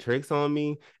to play tricks on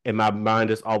me, and my mind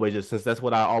just always since that's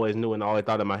what I always knew and always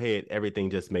thought in my head,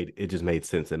 everything just made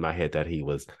sense in my head that he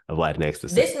was of Latinx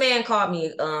descent. This man called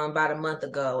me about a month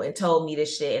ago and told me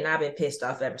this shit, and I've been pissed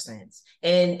off ever since.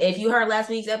 And if you heard last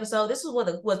week's episode, this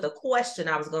was what the question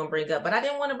I was going to bring up, but I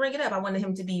didn't want to bring it up. I wanted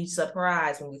him to be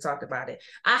surprised when we talked about it.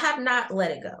 I have not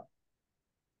let it go.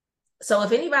 So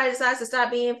if anybody decides to stop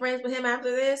being friends with him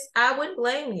after this, I wouldn't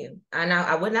blame you.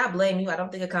 I would not blame you. I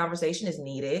don't think a conversation is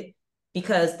needed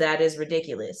because that is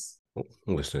ridiculous.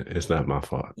 Listen, it's not my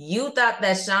fault. You thought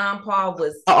that Sean Paul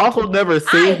was... I also never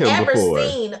seen him before. I've never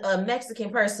seen a Mexican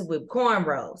person with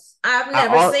cornrows. I've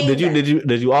never seen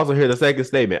Did you also hear the second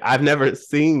statement? I've never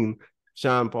seen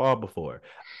Sean Paul before.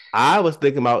 I was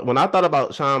thinking about, when I thought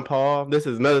about Sean Paul, this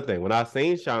is another thing. When I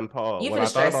seen Sean Paul... You finna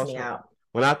stress me out.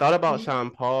 When I thought about Sean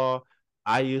Paul,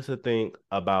 I used to think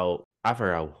about, I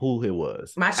forgot who it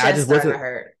was. My chest started to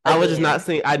hurt. I was just not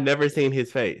seeing, I'd never seen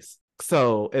his face.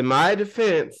 So in my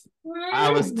defense,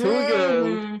 I was too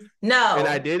young. No. And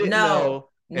I didn't know.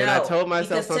 And I told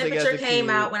myself something as a kid. Temperature came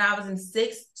out when I was in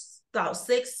sixth,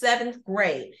 seventh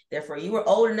grade. Therefore, you were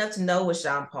old enough to know what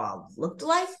Sean Paul looked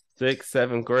like. 6th,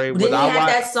 7th grade. Then he had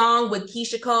that song with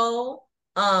Keisha Cole.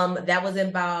 That was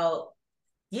about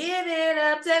Give It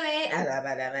Up to Me.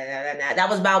 That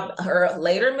was about her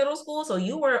later middle school. So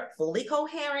you were fully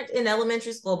coherent in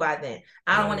elementary school by then.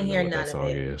 I don't want to hear none of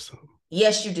it.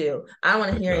 Yes, you do. I don't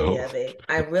want to hear any of it.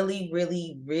 I really,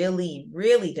 really, really,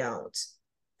 really don't.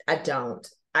 I don't.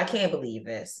 I can't believe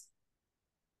this.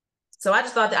 So I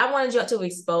just thought that I wanted you to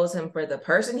expose him for the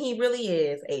person he really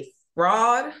is, a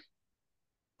fraud,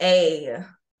 an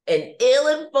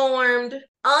ill-informed,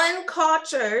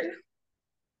 uncultured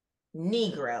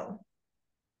Negro.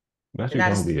 That's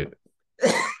gonna be it.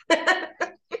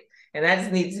 And that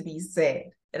just needs to be said.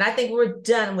 And I think we're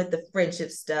done with the friendship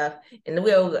stuff. And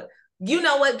you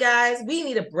know what, guys? We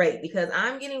need a break because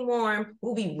I'm getting warm.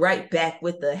 We'll be right back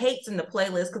with the hates in the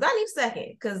playlist because I need a second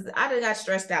because I done got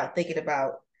stressed out thinking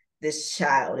about this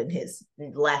child and his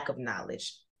lack of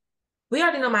knowledge. We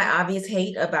already know my obvious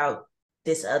hate about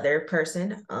this other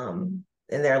person and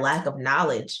their lack of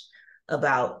knowledge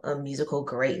about musical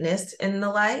greatness and the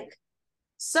like.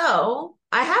 So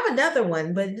I have another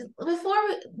one, but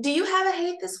do you have a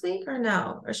hate this week or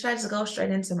no? Or should I just go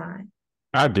straight into mine?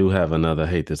 I do have another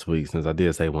hate this week since I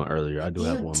did say one earlier. I do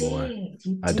have You one more. did.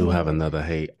 You I do have did. another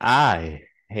hate. I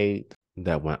hate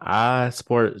that when I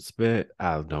sports bet,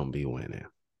 I don't be winning.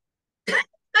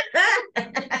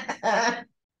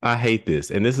 I hate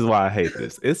this, and this is why I hate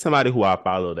this. It's somebody who I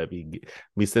follow that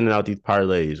be sending out these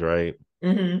parlays, right?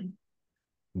 Hmm.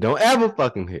 Don't ever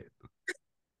fucking hit.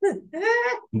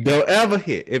 Don't ever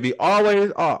hit. It be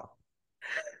always off.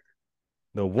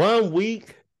 The one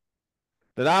week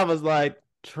that I was like,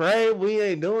 Trey, we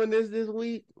ain't doing this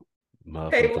week. Hey,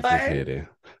 Motherfuckers was what? hitting.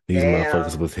 These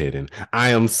motherfuckers Damn. was hitting. I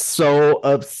am so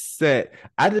upset.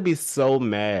 I just be so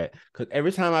mad because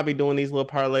every time I be doing these little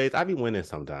parlays, I be winning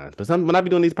sometimes. But when I be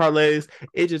doing these parlays,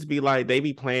 it just be like they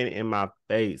be playing in my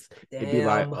face. It be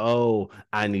like, Damn. oh,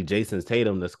 I need Jason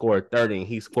Tatum to score 30 and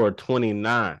he scored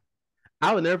 29.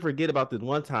 I will never forget about this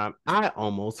one time I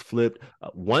almost flipped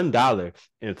 $1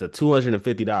 into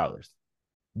 $250.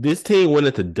 This team went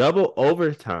into double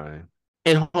overtime,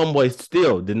 and Homeboy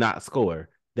still did not score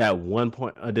that 1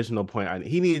 point additional point.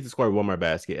 He needed to score one more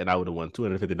basket, and I would have won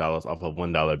 $250 off of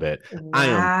 $1 bet. I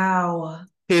am Wow.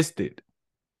 pissed it,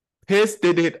 pissed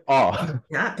it off.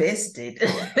 Not pissed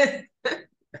it.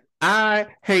 I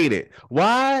hate it.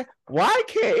 Why? Why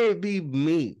can't it be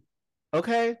me?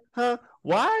 Okay, huh?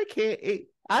 Why can't it?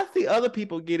 I see other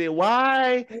people get it.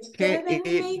 Why Can can't it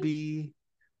be it me? be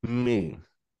me?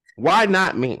 Why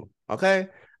not me? Okay.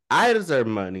 I deserve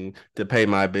money to pay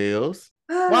my bills.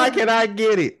 Why can't I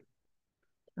get it?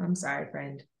 I'm sorry,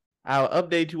 friend. I'll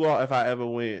update you all if I ever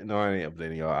win. No, I ain't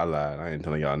updating y'all. I lied. I ain't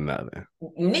telling y'all nothing.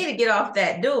 You need to get off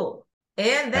that duel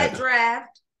and that I,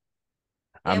 draft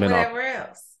I've and been off. whatever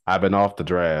else. I've been off the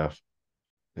draft.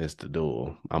 It's the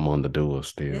duel. I'm on the duel This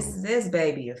still. is this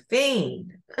baby a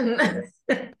fiend.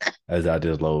 As I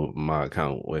just load my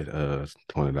account with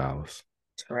 $20.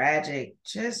 Tragic,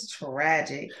 just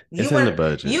tragic. It's in the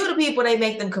budget. You the people they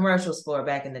make them commercials for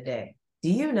back in the day. Do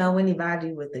you know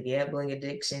anybody with a gambling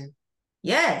addiction?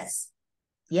 Yes.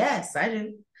 Yes, I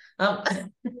do. Um,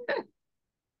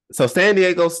 So San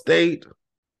Diego State,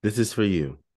 this is for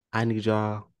you. I need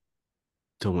y'all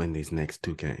to win these next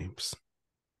two games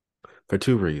for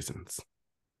two reasons.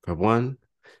 For one,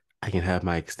 I can have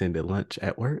my extended lunch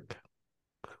at work,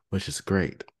 which is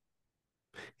great.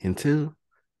 And two,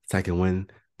 so I can win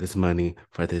this money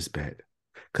for this bet.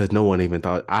 Because no one even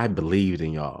thought I believed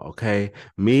in y'all, okay?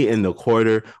 Me and the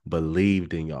quarter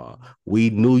believed in y'all. We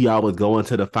knew y'all was going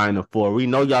to the Final Four. We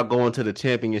know y'all going to the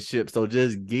championship. So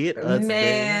just get us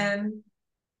there. man,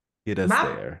 Get us my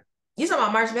there. you talking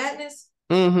about March Madness?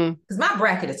 Mm-hmm. Because my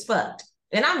bracket is fucked.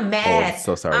 And I'm Oh, mad.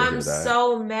 so sorry to I'm hear that.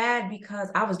 so mad because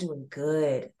I was doing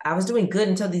good. I was doing good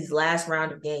until these last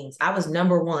round of games. I was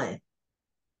number one.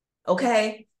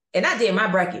 Okay. And I did my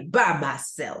bracket by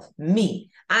myself. Me.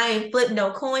 I ain't flipping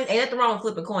no coins. Ain't nothing wrong with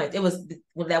flipping coins. It was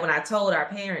that when I told our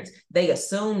parents, they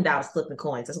assumed I was flipping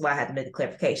coins. That's why I had to make a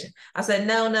clarification. I said,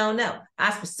 no, no, no.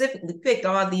 I specifically picked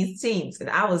all these teams and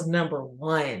I was number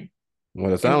one.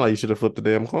 Well, it sounds And like you should have flipped the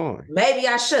damn coin. maybe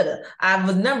I should have. I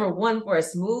was number one for a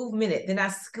smooth minute. Then I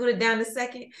scooted down to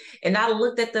second and I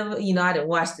looked at I didn't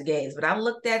watch the games, but I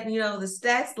looked at, the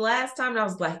stats last time and I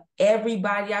was like,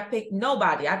 everybody I picked,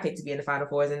 nobody I picked to be in the Final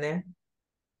Fours in there.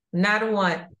 Not a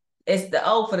one. It's the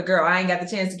O for the girl. I ain't got the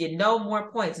chance to get no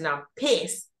more points and I'm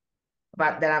pissed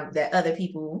about that other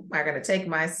people are going to take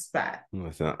my spot.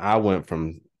 Listen, I went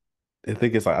from I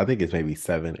think it's maybe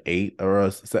 7, 8 or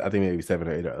us. I think maybe 7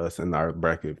 or 8 of us in our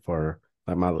bracket for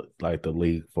the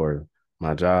league for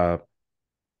my job.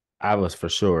 I was for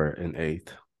sure in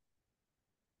eighth.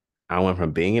 I went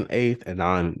from being in eighth, and now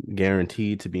I'm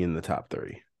guaranteed to be in the top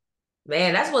three.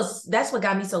 Man, that's what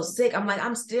got me so sick. I'm like,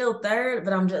 I'm still third,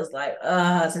 but I'm just like,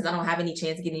 since I don't have any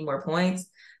chance to get any more points,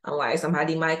 I'm like,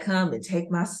 somebody might come and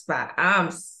take my spot. I'm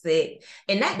sick.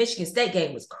 And that Michigan State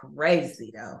game was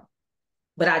crazy though.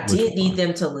 But I Which did need one?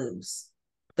 them to lose.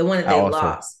 The one that I they also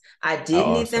lost. I I did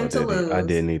need also them to did it. I lose.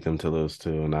 did need them to lose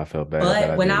too, and I felt bad that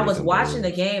But I when did I need was them to watching the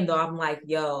lose. game though, I'm like,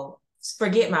 yo,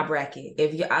 forget my bracket.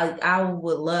 I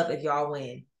would love if y'all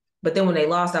win. But then when they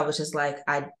lost, I was just like,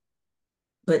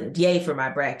 but yay for my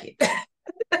bracket.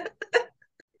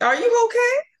 Are you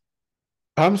okay?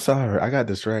 I'm sorry, I got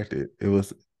distracted.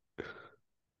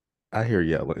 I hear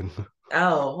yelling.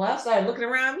 Oh, well, I started looking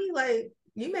around me like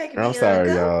you making I'm me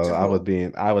sorry, y'all.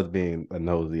 uncomfortable. I was being a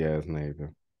nosy ass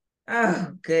neighbor.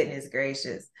 Oh, goodness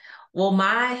gracious. Well,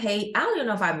 my hate, I don't even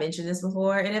know if I mentioned this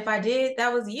before. And if I did,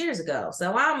 that was years ago.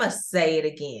 So I must say it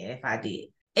again if I did.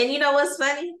 And you know what's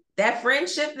funny? That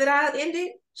friendship that I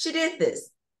ended, she did this.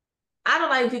 I don't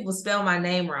like when people spell my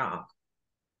name wrong,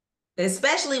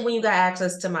 especially when you got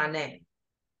access to my name.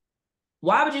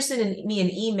 Why would you send me an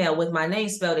email with my name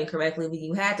spelled incorrectly when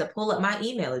you had to pull up my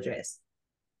email address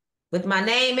with my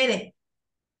name in it?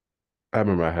 I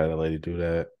remember I had a lady do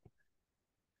that.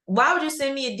 Why would you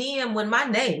send me a DM when my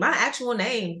name, my actual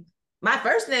name, my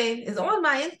first name is on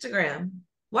my Instagram?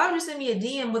 Why would you send me a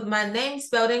DM with my name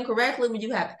spelled incorrectly when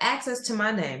you have access to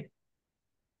my name?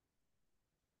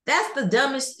 That's the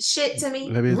dumbest shit to me.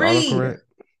 Maybe it's Read. autocorrect.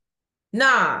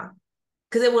 Nah,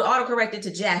 because it would autocorrect it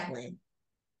to Jacqueline.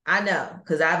 I know,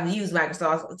 because I've used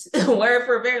Microsoft Word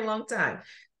for a very long time.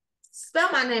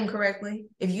 Spell my name correctly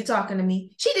if you talking to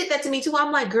me. She did that to me too.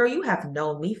 I'm like, girl, you have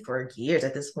known me for years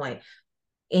at this point.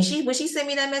 And when she sent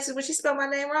me that message, when she spelled my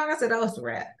name wrong, I said, oh, it's a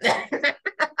wrap.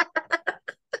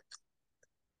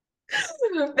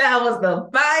 That was the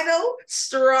final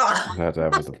straw.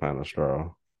 That was the final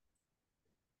straw.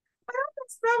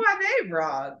 Spell my name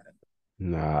wrong.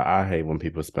 Nah, I hate when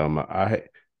people spell my.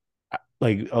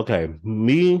 Like, okay,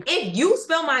 me. If you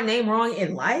spell my name wrong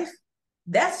in life,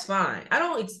 that's fine. I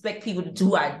don't expect people to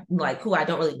do who I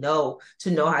don't really know to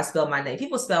know how to spell my name.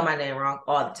 People spell my name wrong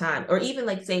all the time. Or even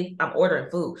like say I'm ordering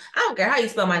food. I don't care how you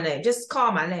spell my name, just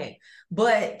call my name.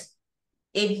 But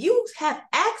if you have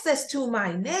access to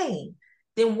my name,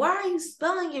 then why are you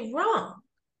spelling it wrong?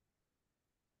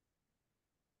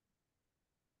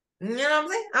 You know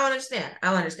what I'm saying? I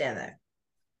don't understand that.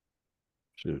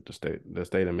 Shoot, the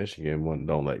state of Michigan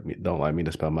don't like me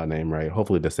to spell my name right.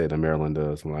 Hopefully, the state of Maryland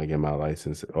does when I get my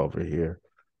license over here,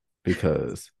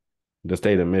 because the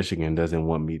state of Michigan doesn't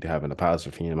want me to have an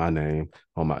apostrophe in my name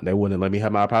on my. They wouldn't let me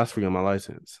have my apostrophe on my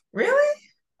license. Really?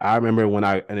 I remember when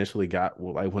I initially got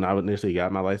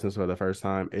my license for the first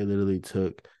time, it literally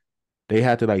took. They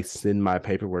had to like send my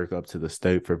paperwork up to the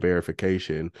state for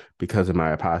verification because of my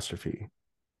apostrophe.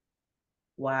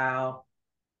 Wow.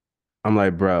 I'm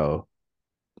like, bro,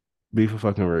 be for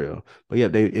fucking real. But yeah,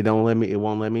 it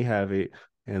won't let me have it.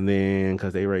 And then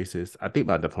because they racist, I think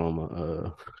my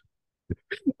diploma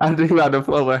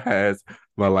has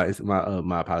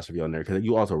my apostrophe on there, because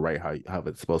you also write how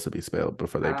it's supposed to be spelled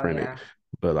before they Oh print it. yeah.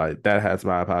 But like that has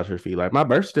my apostrophe. Like my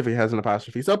birth certificate has an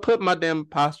apostrophe, so put my damn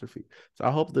apostrophe. So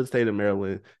I hope the state of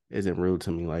Maryland isn't rude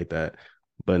to me like that.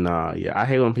 But nah, yeah, I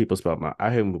hate when people spell my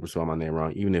name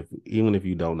wrong, even if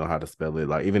you don't know how to spell it.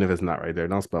 Like even if it's not right there,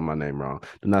 don't spell my name wrong.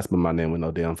 Do not spell my name with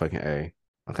no damn fucking A.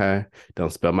 Okay?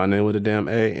 Don't spell my name with a damn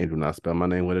A, and do not spell my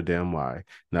name with a damn Y.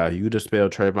 Now, if you just spell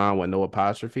Trayvon with no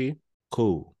apostrophe,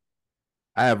 cool.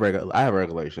 I have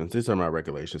regulations. These are my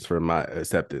regulations for my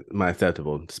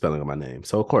acceptable spelling of my name.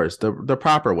 So of course, the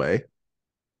proper way,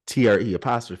 TRE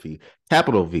apostrophe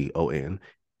capital VON,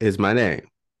 is my name.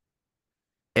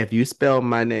 If you spell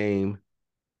my name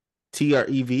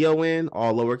TREVON,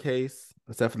 all lowercase,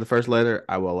 except for the first letter,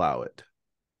 I will allow it.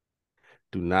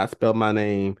 Do not spell my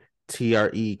name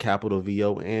TRE capital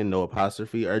VON, no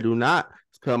apostrophe, or do not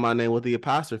spell my name with the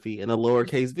apostrophe and a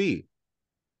lowercase v.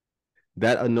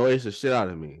 That annoys the shit out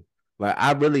of me. Like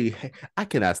I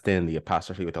cannot stand the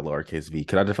apostrophe with the lowercase v,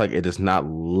 because I just feel like it does not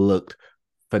look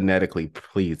phonetically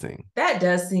pleasing. That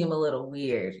does seem a little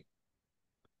weird.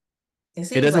 It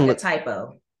It seems doesn't like a look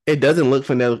typo. it doesn't look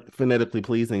phonetically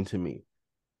pleasing to me,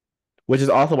 which is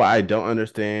also why I don't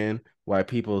understand why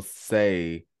people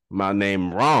say my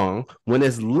name wrong when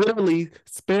it's literally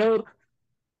spelled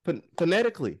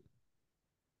phonetically.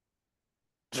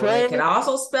 Well, they can Trey,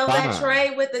 also spell that fine.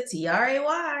 tray with the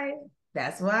TRAY.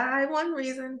 That's why one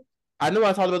reason. I know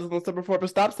I talked about this on stuff before, but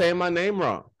stop saying my name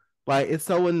wrong. Like it's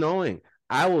so annoying.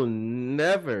 I will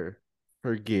never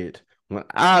forget when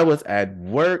I was at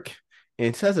work,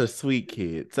 and such a sweet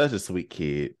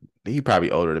kid. He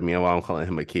probably older than me. While I'm calling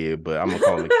him a kid, but I'm gonna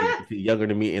call him a kid. He's younger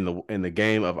than me in the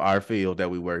game of our field that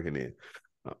we working in.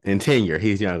 In tenure,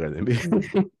 he's younger than me.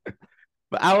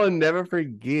 But I will never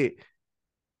forget,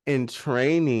 in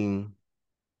training,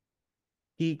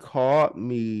 he called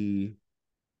me.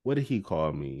 What did he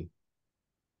call me?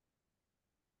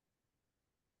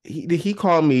 He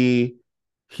called me.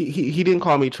 He didn't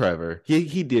call me Trevor.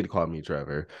 He did call me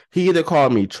Trevor. He either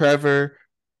called me Trevor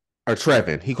or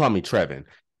Trevin. He called me Trevin.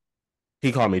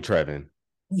 He called me Trevin.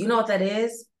 You know what that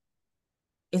is?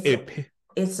 It's a It,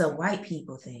 it's a white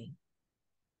people thing.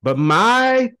 but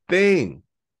my thing.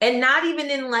 And not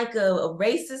even in like a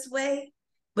racist way,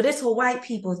 but it's a white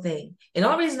people thing. And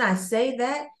the only reason I say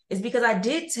that is because I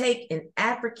did take an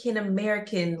African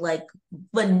American like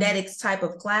phonetics type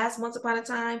of class once upon a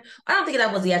time. I don't think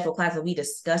that was the actual class, but we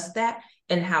discussed that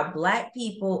and how black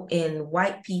people and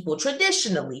white people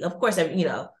traditionally, of course,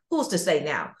 who's to say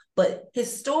now? But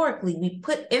historically, we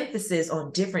put emphasis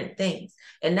on different things.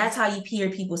 And that's how you hear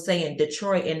people saying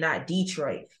Detroit and not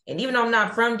Detroit. And even though I'm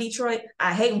not from Detroit,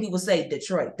 I hate when people say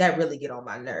Detroit. That really get on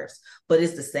my nerves. But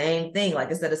it's the same thing. Like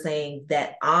instead of saying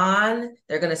that on,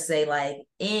 they're going to say like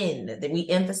in. That we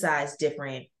emphasize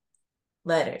different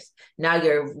letters. Now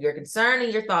your concern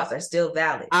and your thoughts are still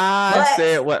valid. I But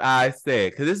said what I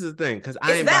said because this is the thing. Because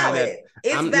I it's ain't buying valid. that.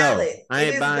 It's valid. I It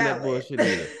ain't is buying that valid. bullshit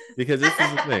either. Because this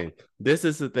is the thing. This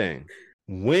is the thing.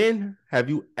 When have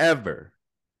you ever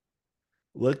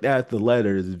looked at the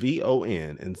letters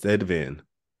VON and said Vin?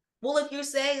 Well, if you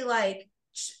say like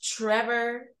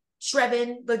Trevin,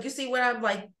 like you see what I'm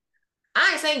like,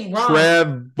 I ain't saying you wrong.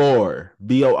 Trevor,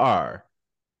 BOR.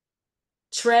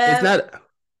 It's not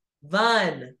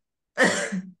Van.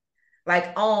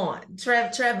 Like on.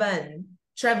 Trevin.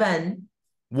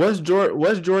 What's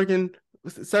Jordan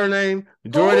surname?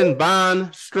 Jordan Who?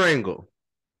 Von Strangle.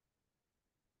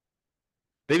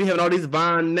 They be having all these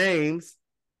Von names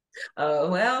Oh,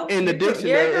 well, in the you're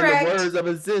dictionary in the correct. words of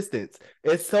existence.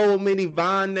 It's so many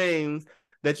Von names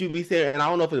that you be saying, and I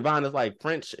don't know if it's Von is like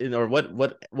French or what.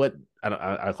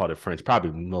 I call it French,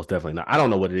 probably most definitely not. I don't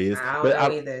know what it is, I don't but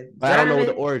know either. I don't know what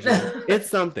the German. origin. It's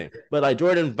something, but like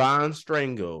Jordan Von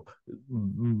Strangle,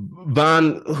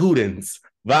 Von Houdens,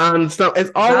 Von.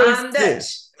 It's always Von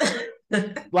this. Dutch.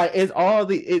 Like it's all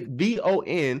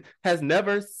VON has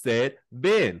never said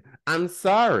Ben. I'm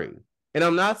sorry. And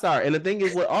I'm not sorry. And the thing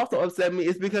is, what also upset me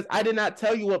is because I did not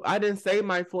tell you what I didn't say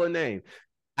my full name.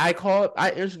 I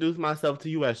introduced myself to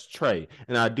you as Trey.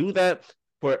 And I do that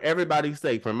for everybody's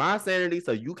sake, for my sanity,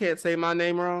 so you can't say my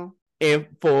name wrong. And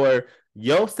for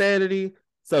your sanity,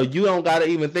 so you don't gotta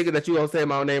even think that you don't say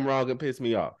my name wrong and piss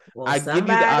me off. Well, I give you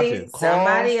the option.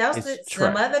 somebody Call else, it's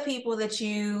some Trey. other people that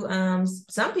you,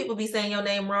 some people be saying your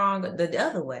name wrong the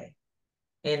other way,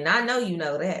 and I know you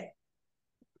know that.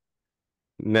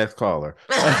 Next caller.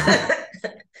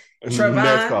 Next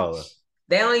Trevon. caller.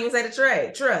 They don't even say the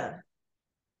Trey.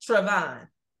 Trevon.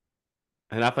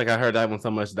 And I think I heard that one so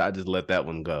much that I just let that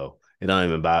one go. It don't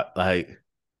even bother like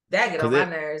that get on my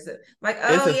nerves. Like,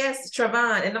 oh yes,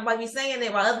 Trevon, and nobody be saying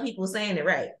it while other people saying it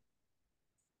right.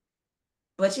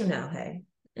 But you know, hey.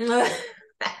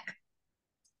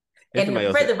 And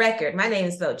for the record, my name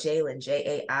is spelled Jailyn,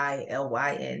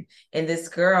 Jailyn. And this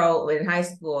girl in high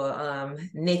school,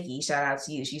 Nikki, shout out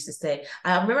to you. She used to say,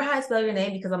 I remember how I spell your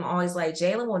name because I'm always like,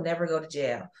 Jailyn will never go to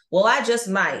jail. Well, I just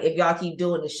might if y'all keep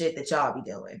doing the shit that y'all be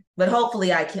doing. But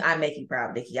hopefully I make you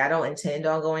proud, Nikki. I don't intend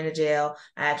on going to jail.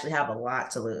 I actually have a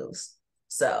lot to lose.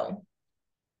 So,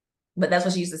 but that's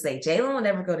what she used to say. Jailyn will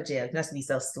never go to jail. She must be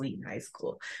so sweet in high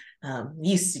school.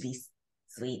 Used to be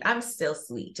sweet. I'm still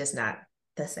sweet, just not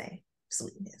the same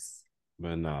sweetness.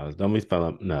 But no, don't be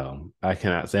spelling. No, I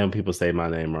cannot. Some people say my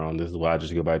name wrong. This is why I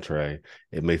just go by Trey.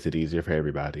 It makes it easier for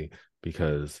everybody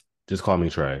because just call me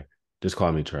Trey. Just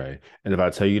call me Trey. And if I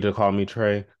tell you to call me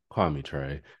Trey, call me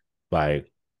Trey. Like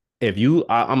if you,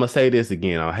 I'm gonna say this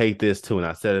again. I hate this too, and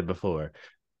I said it before.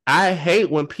 I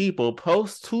hate when people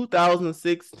post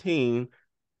 2016,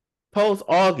 post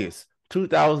August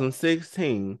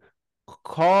 2016,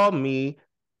 call me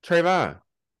Trayvon.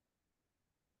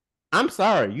 I'm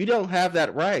sorry, you don't have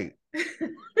that right.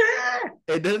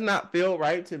 It does not feel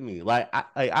right to me. Like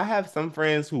I have some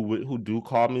friends who do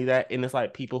call me that, and it's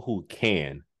like people who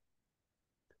can,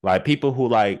 like people who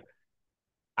like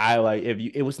I like if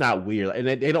you it was not weird, and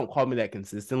they don't call me that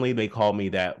consistently. They call me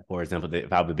that, for example,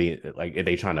 if I would be like if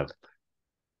they trying to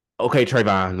okay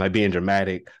Trayvon, like being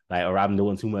dramatic, like or I'm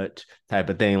doing too much type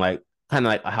of thing, like kind of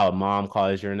like how a mom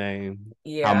calls your name.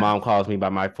 Yeah, how mom calls me by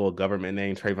my full government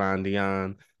name, Trayvon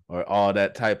Dion, or all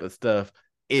that type of stuff.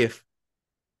 If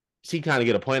she kind of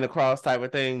get a point across type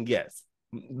of thing, yes.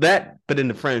 That, but in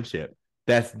the friendship,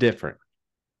 that's different.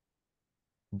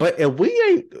 But if we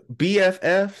ain't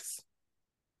BFFs,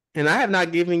 and I have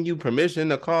not given you permission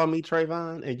to call me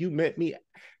Trayvon, and you met me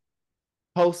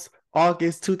post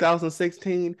August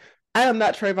 2016, I am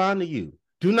not Trayvon to you.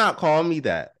 Do not call me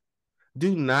that.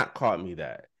 Do not call me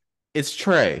that. It's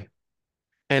Trey.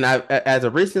 And I, as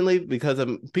of recently, because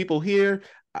of people here,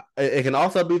 it can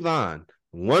also be Von.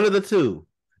 One of the two.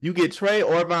 You get Trey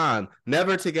or Von,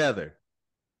 never together.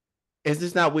 It's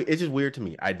just not. It's just weird to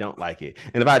me. I don't like it.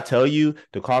 And if I tell you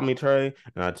to call me Trey,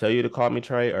 and I tell you to call me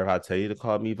Trey, or if I tell you to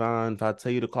call me Von, if I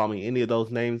tell you to call me any of those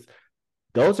names,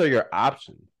 those are your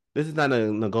options. This is not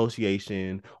a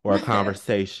negotiation or a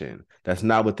conversation. That's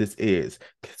not what this is.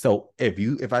 So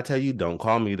if I tell you don't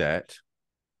call me that,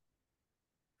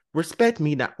 respect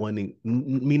me not wanting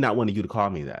you to call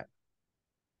me that.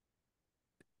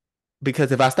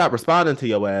 Because if I stop responding to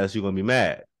your ass, you're gonna be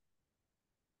mad.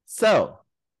 So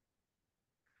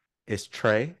It's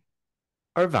Trey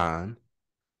or Vaughn.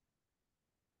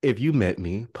 If You Met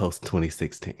Me, post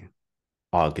 2016,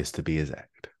 August to be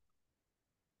exact.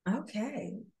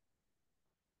 Okay.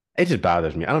 It just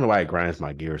bothers me. I don't know why it grinds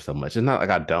my gears so much. It's not like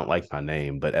I don't like my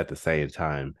name, but at the same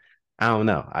time, I don't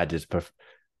know. I just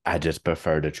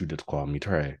prefer that you just call me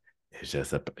Trey. It's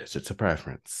just a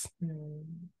preference.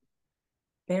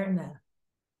 Fair enough.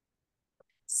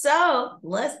 So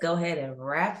let's go ahead and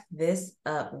wrap this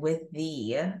up with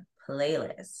the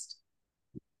playlist.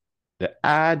 That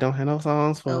I don't have no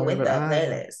songs for, With but the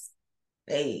playlist.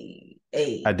 Hey.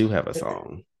 I do have a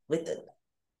song. With the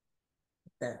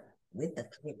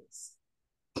playlist.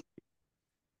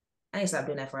 I ain't stop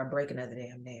doing that before I break another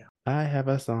damn nail. I have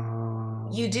a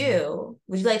song. You do?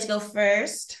 Would you like to go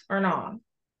first or not?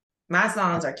 My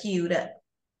songs are queued up.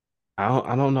 I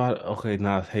don't know. Okay,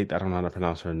 now I hate that I don't know how to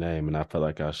pronounce her name, and I feel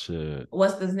like I should.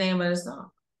 What's the name of the song?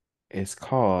 It's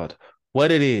called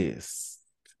What It Is.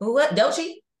 What?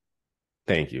 Doechii?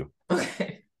 Thank you.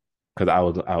 Okay. Because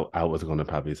I was going to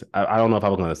probably I don't know if I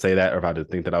was going to say that or if I just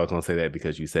think that I was going to say that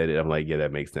because you said it. I'm like, yeah,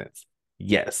 that makes sense.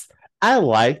 Yes, I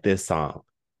like this song.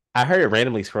 I heard it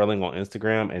randomly scrolling on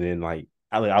Instagram, and then like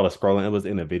I was scrolling. It was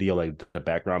in a video, like the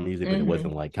background music, but it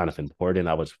wasn't like kind of important.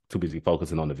 I was too busy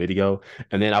focusing on the video,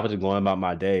 and then I was just going about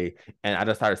my day, and I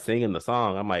just started singing the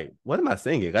song. I'm like, what am I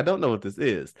singing? I don't know what this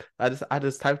is. I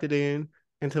just typed it in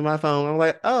into my phone. I'm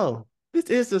like, oh, this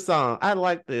is the song. I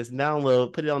like this.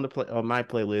 Download, put it on on my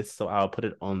playlist, so I'll put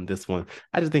it on this one.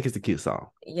 I just think it's a cute song.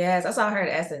 Yes, I saw her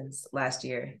at Essence last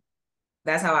year.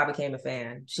 That's how I became a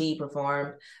fan. She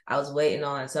performed. I was waiting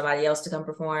on somebody else to come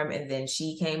perform, and then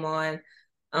she came on.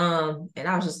 And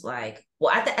I was just like,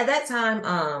 well, at that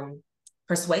time,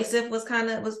 Persuasive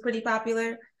was pretty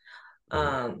popular.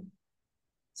 So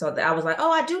I was like,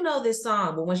 oh, I do know this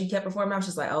song. But when she kept performing, I was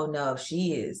just like, oh no,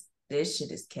 this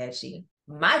shit is catchy.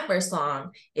 My first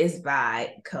song is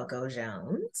by Coco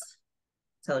Jones.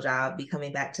 Told y'all I'll be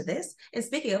coming back to this. And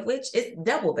speaking of which, it's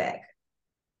Double Back.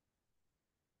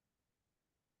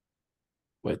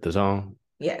 Wait, the song?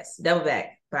 Yes, Double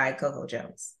Back by Coco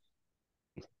Jones.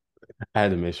 I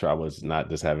had to make sure I was not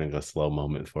just having a slow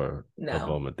moment for a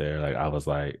moment there. Like I was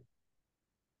like,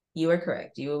 you were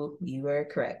correct. You were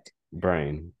correct.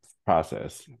 Brain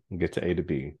process. Get to A to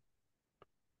B.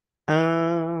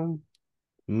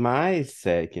 My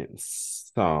second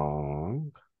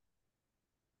song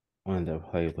on the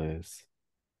playlist.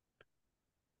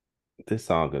 This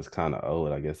song is kind of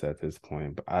old, I guess, at this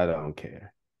point, but I don't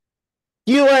care.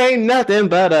 You ain't nothing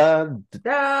but a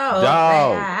dog.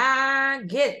 I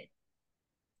get it.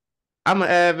 I'm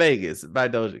gonna add Vegas by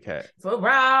Doja Cat. For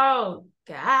wrong.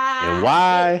 And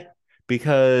why?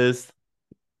 Because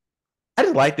I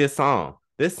just like this song.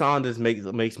 This song just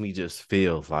makes me just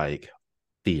feel like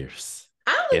fierce.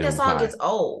 I don't think that song gets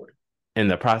old. In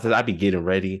the process, I be getting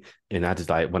ready, and I just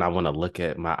like when I want to look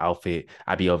at my outfit,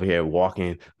 I be over here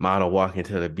model walking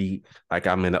to the beat, like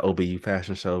I'm in the OBU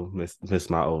fashion show. Miss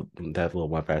my old that little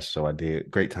one fashion show I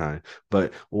did, great time.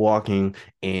 But walking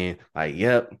and like,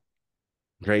 yep,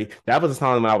 great. That was a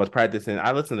song when I was practicing.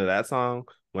 I listened to that song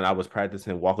when I was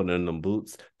practicing walking in them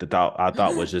boots. I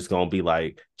thought was just gonna be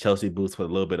like Chelsea boots with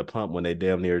a little bit of pump when they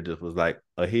damn near just was like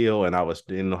a heel, and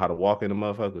didn't know how to walk in the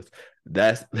motherfuckers.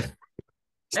 That's.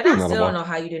 And I still don't know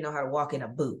how you didn't know how to walk in a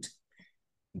boot.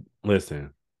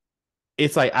 Listen,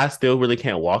 it's like I still really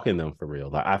can't walk in them for real.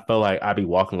 Like I feel like I be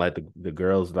walking like the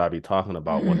girls that I be talking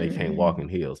about when they can't walk in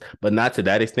heels, but not to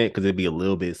that extent because it'd be a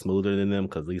little bit smoother than them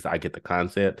because at least I get the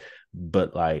concept.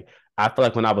 But like I feel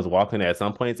like when I was walking at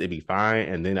some points it'd be fine,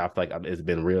 and then I feel like it's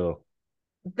been real.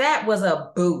 That was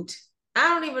a boot. I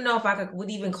don't even know if would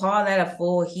even call that a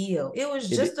full heel. It was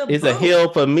just a boot. It's a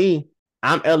heel for me.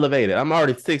 I'm elevated. I'm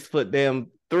already 6'3"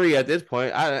 at this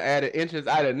point. I added inches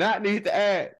I did not need to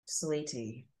add.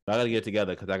 Sweetie. I gotta get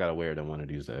together because I gotta wear them one of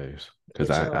these days. Because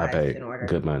I pay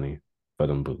good money for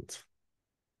them boots.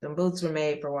 Them boots were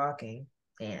made for walking,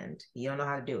 and you don't know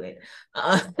how to do it.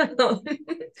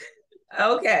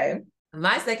 Okay.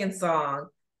 My second song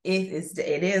it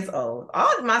is old.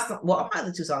 All my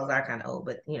other two songs are kind of old,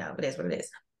 but it is what it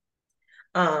is.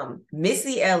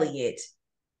 Missy Elliott,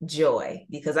 Joy,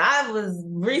 because I was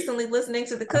recently listening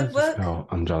to the cookbook.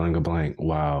 I'm drawing a blank.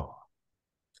 Wow.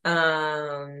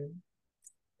 How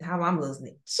I'm losing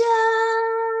it. Joy.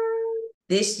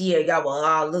 This year, y'all will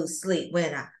all lose sleep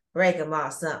when I break them all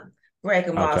something. Break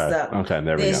them all something. Okay,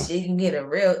 there we go. This year, you can get a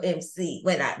real MC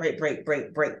when I break.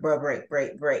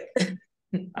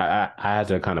 I had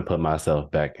to kind of put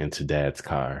myself back into Dad's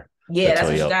car. Yeah, that's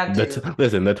what you got to do.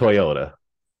 Listen, the Toyota.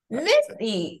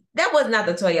 Missy, that was not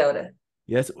the Toyota.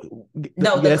 Yes,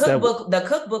 No, yes. the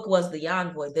cookbook was the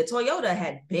Envoy. The Toyota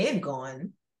had been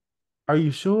gone. Are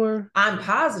you sure? I'm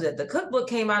positive. The cookbook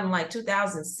came out in like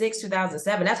 2006,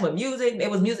 2007. That's when music. It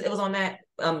was on that.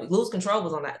 Lose Control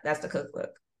was on that. That's the cookbook.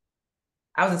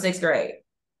 I was in sixth grade.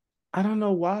 I don't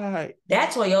know why.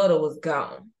 That Toyota was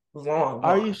gone. Long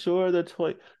Are you gone. sure the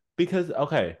toy? Because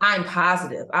okay, I'm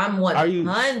positive. I'm are you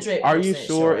are you 100%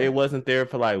 sure it sure. wasn't there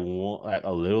for like one, like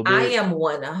a little I bit? am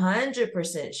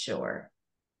 100% sure.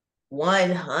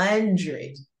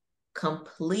 100.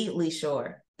 Completely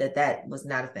sure that that was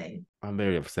not a thing. I'm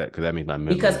very upset because that means my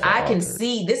Because memories are I can altered.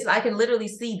 see this. I can literally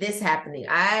see this happening.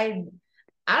 I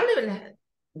don't even.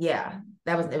 Yeah,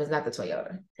 it was not the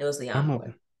Toyota. It was the I'm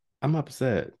Envoy. I'm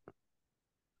upset.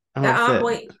 I'm That upset.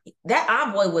 Envoy. That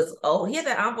Envoy was. Oh, he had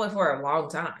that Envoy for a long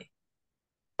time.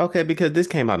 Okay, because this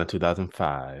came out in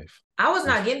 2005. I was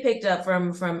not getting picked up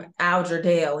from Alger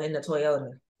Dale in the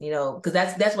Toyota. Because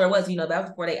that's where it was. That was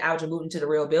before they Alger moved into the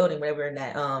real building, whenever in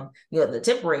that the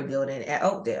temporary building at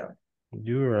Oakdale.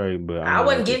 You're right, but I I don't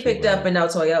wasn't like getting that you're picked up right. in no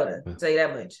Toyota. I'll tell you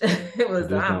that much. It was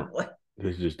the This don't Envoy.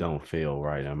 this just don't feel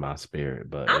right in my spirit,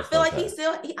 but I it's feel like okay. I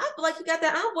feel like he got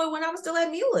that Envoy when I was still at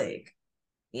Mulek.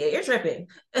 Yeah, you're tripping.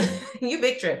 You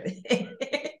big tripping.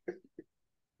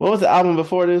 What was the album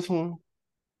before this one?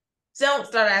 Don't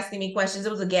start asking me questions.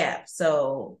 It was a gap.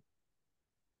 So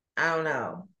I don't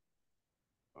know.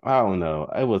 I don't know.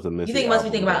 It was a You think Missy it must be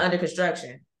album thinking about though. under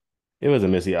construction. It was a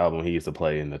Missy album he used to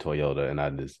play in the Toyota, and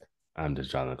I'm just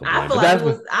trying to I complain. feel But like that's it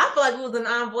was I feel like it was an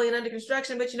Envoy and under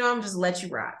construction, but I'm just let you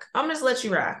rock. I'm just let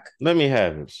you rock. let me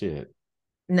have it. Shit.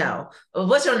 No.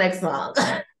 What's your next song?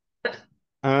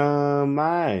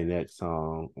 My next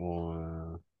song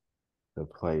on the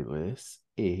playlist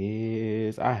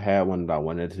is I had one that I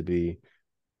wanted it to be,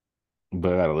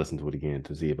 but I gotta listen to it again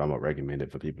to see if I'm gonna recommend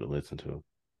it for people to listen to.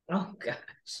 Oh gosh.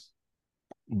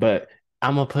 But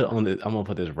I'm gonna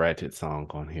put this ratchet song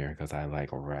on here because I like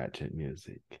ratchet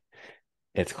music.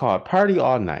 It's called Party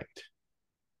All Night.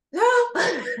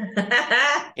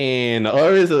 And the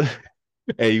only reason,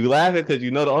 and you laughing because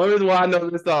you know the only reason why I know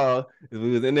this song is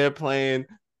we was in there playing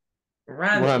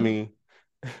Rummy. Rummy,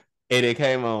 and it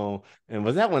came on. And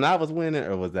was that when I was winning,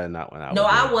 or was that not when I No,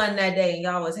 was I winning? won that day and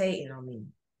y'all was hating on me.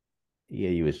 Yeah,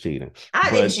 you was cheating. I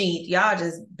didn't But cheat. Y'all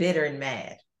just bitter and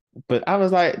mad. I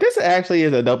was like, this actually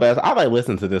is a dope ass. I like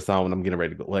listen to this song when I'm getting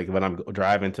ready to go, like when I'm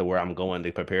driving to where I'm going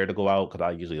to prepare to go out. Because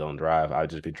I usually don't drive. I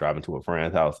just be driving to a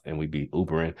friend's house and we be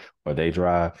Ubering or they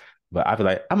drive. But I feel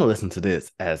like I'm gonna listen to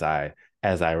this as I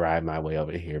ride my way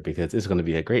over here because it's gonna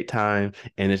be a great time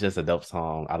and it's just a dope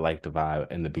song. I like the vibe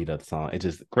and the beat of the song. It's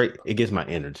just great. It gets my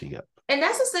energy up. And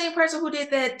that's the same person who did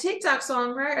that TikTok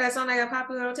song, right? That song that got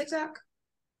popular on TikTok.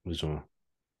 Which one?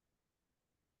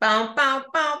 Bow, bow,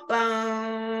 bow,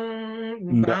 bow,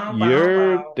 No, bow, bow,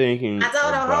 you're bow. I thinking told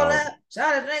her, hold about up.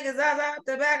 Shot a drink is out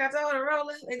the back. I told her, roll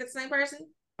up. Ain't it the same person?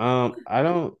 I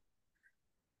don't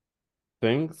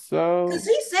think Because so.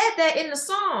 he said that in the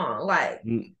song, like,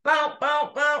 Mm, bow,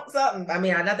 bow, bow, something. I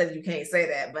mean, not that you can't say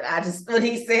that, but I just, when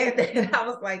he said that, I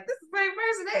was like, this is the same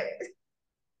person, ain't it?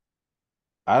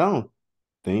 I don't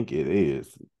think it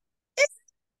is.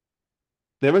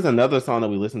 There was another song that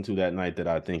we listened to that night that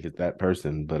I think is that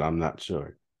person, but I'm not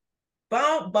sure.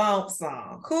 Bump, bump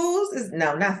song. Whose is,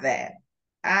 no, not that.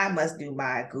 I must do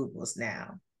my Googles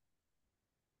now.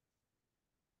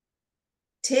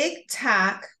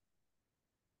 TikTok.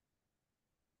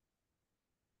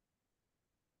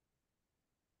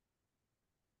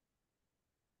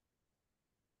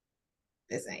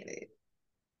 This ain't it.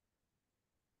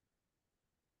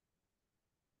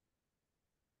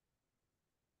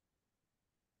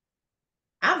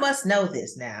 I must know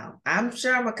this now. I'm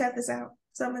sure I'm gonna cut this out,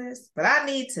 some of this, but I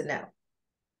need to know.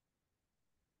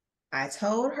 I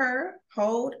told her,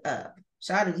 hold up.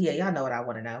 Shawty, yeah, y'all know what I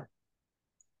want to know.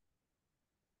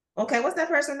 Okay, what's that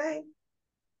person's name?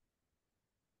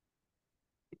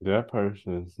 That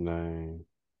person's name,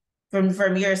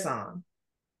 From your song.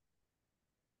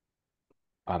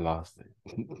 I lost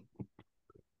it.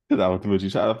 Because I was with you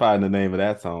trying to find the name of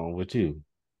that song with you.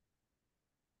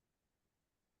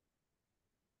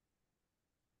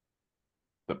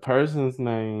 The person's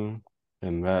name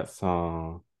in that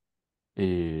song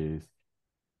is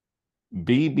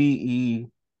BBE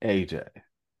AJ.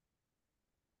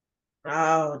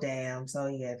 Oh, damn. So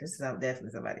yeah, this is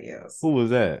definitely somebody else. Who was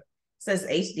that? It says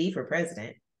HD for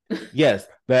president. Yes,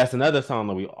 that's another song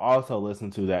that we also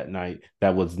listened to that night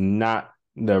that was not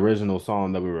the original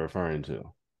song that we were referring to.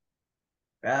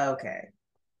 Okay.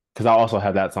 Because I also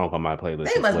have that song on my playlist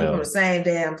They as must be from the well. same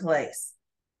damn place.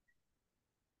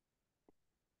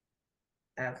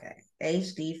 Okay.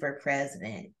 HD for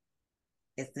president.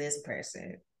 It's this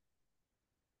person.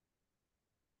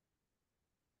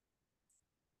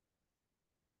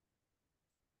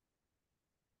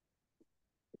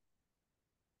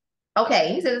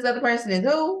 Okay, you said this other person is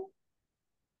who?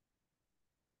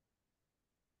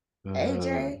 Uh,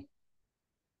 AJ.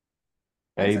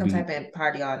 Next time I'm AB. typing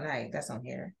party all night. That's on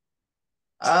here.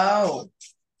 Oh,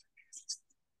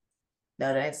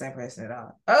 no, that ain't the same person at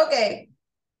all. Okay.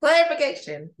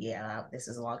 Clarification. Yeah, this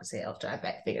is long as hell. Trying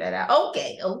to figure that out.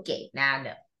 Okay. Now I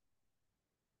know.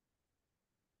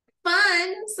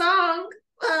 Fun song.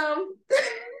 Um,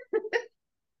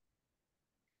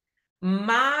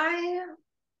 my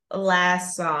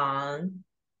last song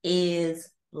is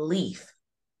Leaf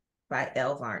by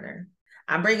Elle Varner.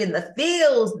 I'm bringing the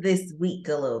feels this week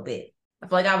a little bit. I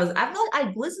feel like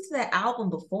I listened to that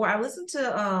album before. I listened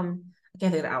to I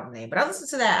can't think of the album name, but I listened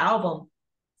to that album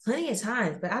plenty of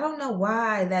times, but I don't know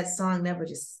why that song never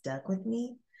just stuck with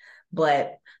me.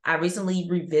 But I recently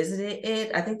revisited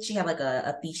it. I think she had like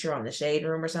a feature on the Shade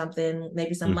Room or something,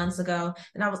 maybe some months ago.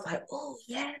 And I was like, oh,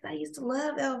 yes, I used to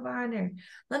love Elle Varner.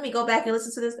 Let me go back and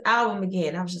listen to this album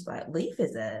again. I was just like, Leaf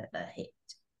is a hit.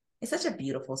 It's such a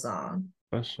beautiful song.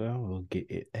 For sure. We'll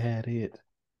get it added.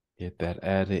 Get that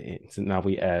added. So now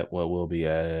we add what will be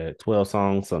 12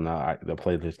 songs. So now the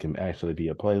playlist can actually be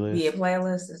a Be a playlist.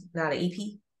 playlist, it's not an EP.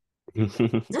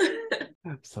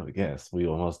 So yes, we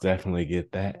will most definitely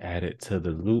get that added to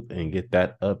the loop and get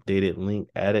that updated link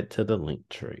added to the link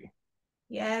tree.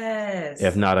 Yes.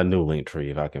 If not a new link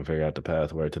tree, if I can figure out the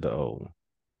password to the old.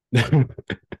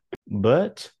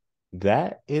 But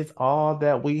that is all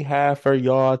that we have for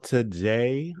y'all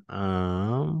today.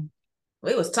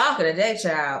 We was talking today,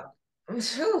 child.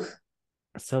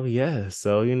 So yeah,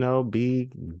 so be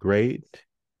great,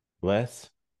 blessed,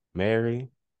 merry,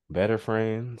 better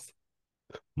friends,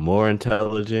 more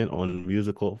intelligent on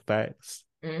musical facts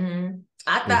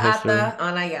Mm-hmm. in history.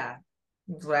 Anaya.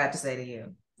 That's what I have to say to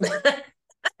you.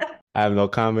 I have no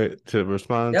comment to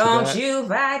respond to Don't that. you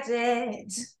fight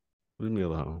it. Leave me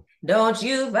alone. Don't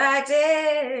you fight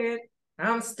it.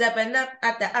 I'm stepping up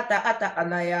at the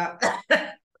Anaya.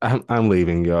 I'm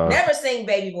leaving, y'all. Never sing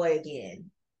Baby Boy again.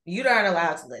 You aren't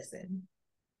allowed to listen.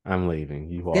 I'm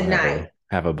leaving. You all Good night.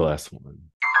 have a blessed one.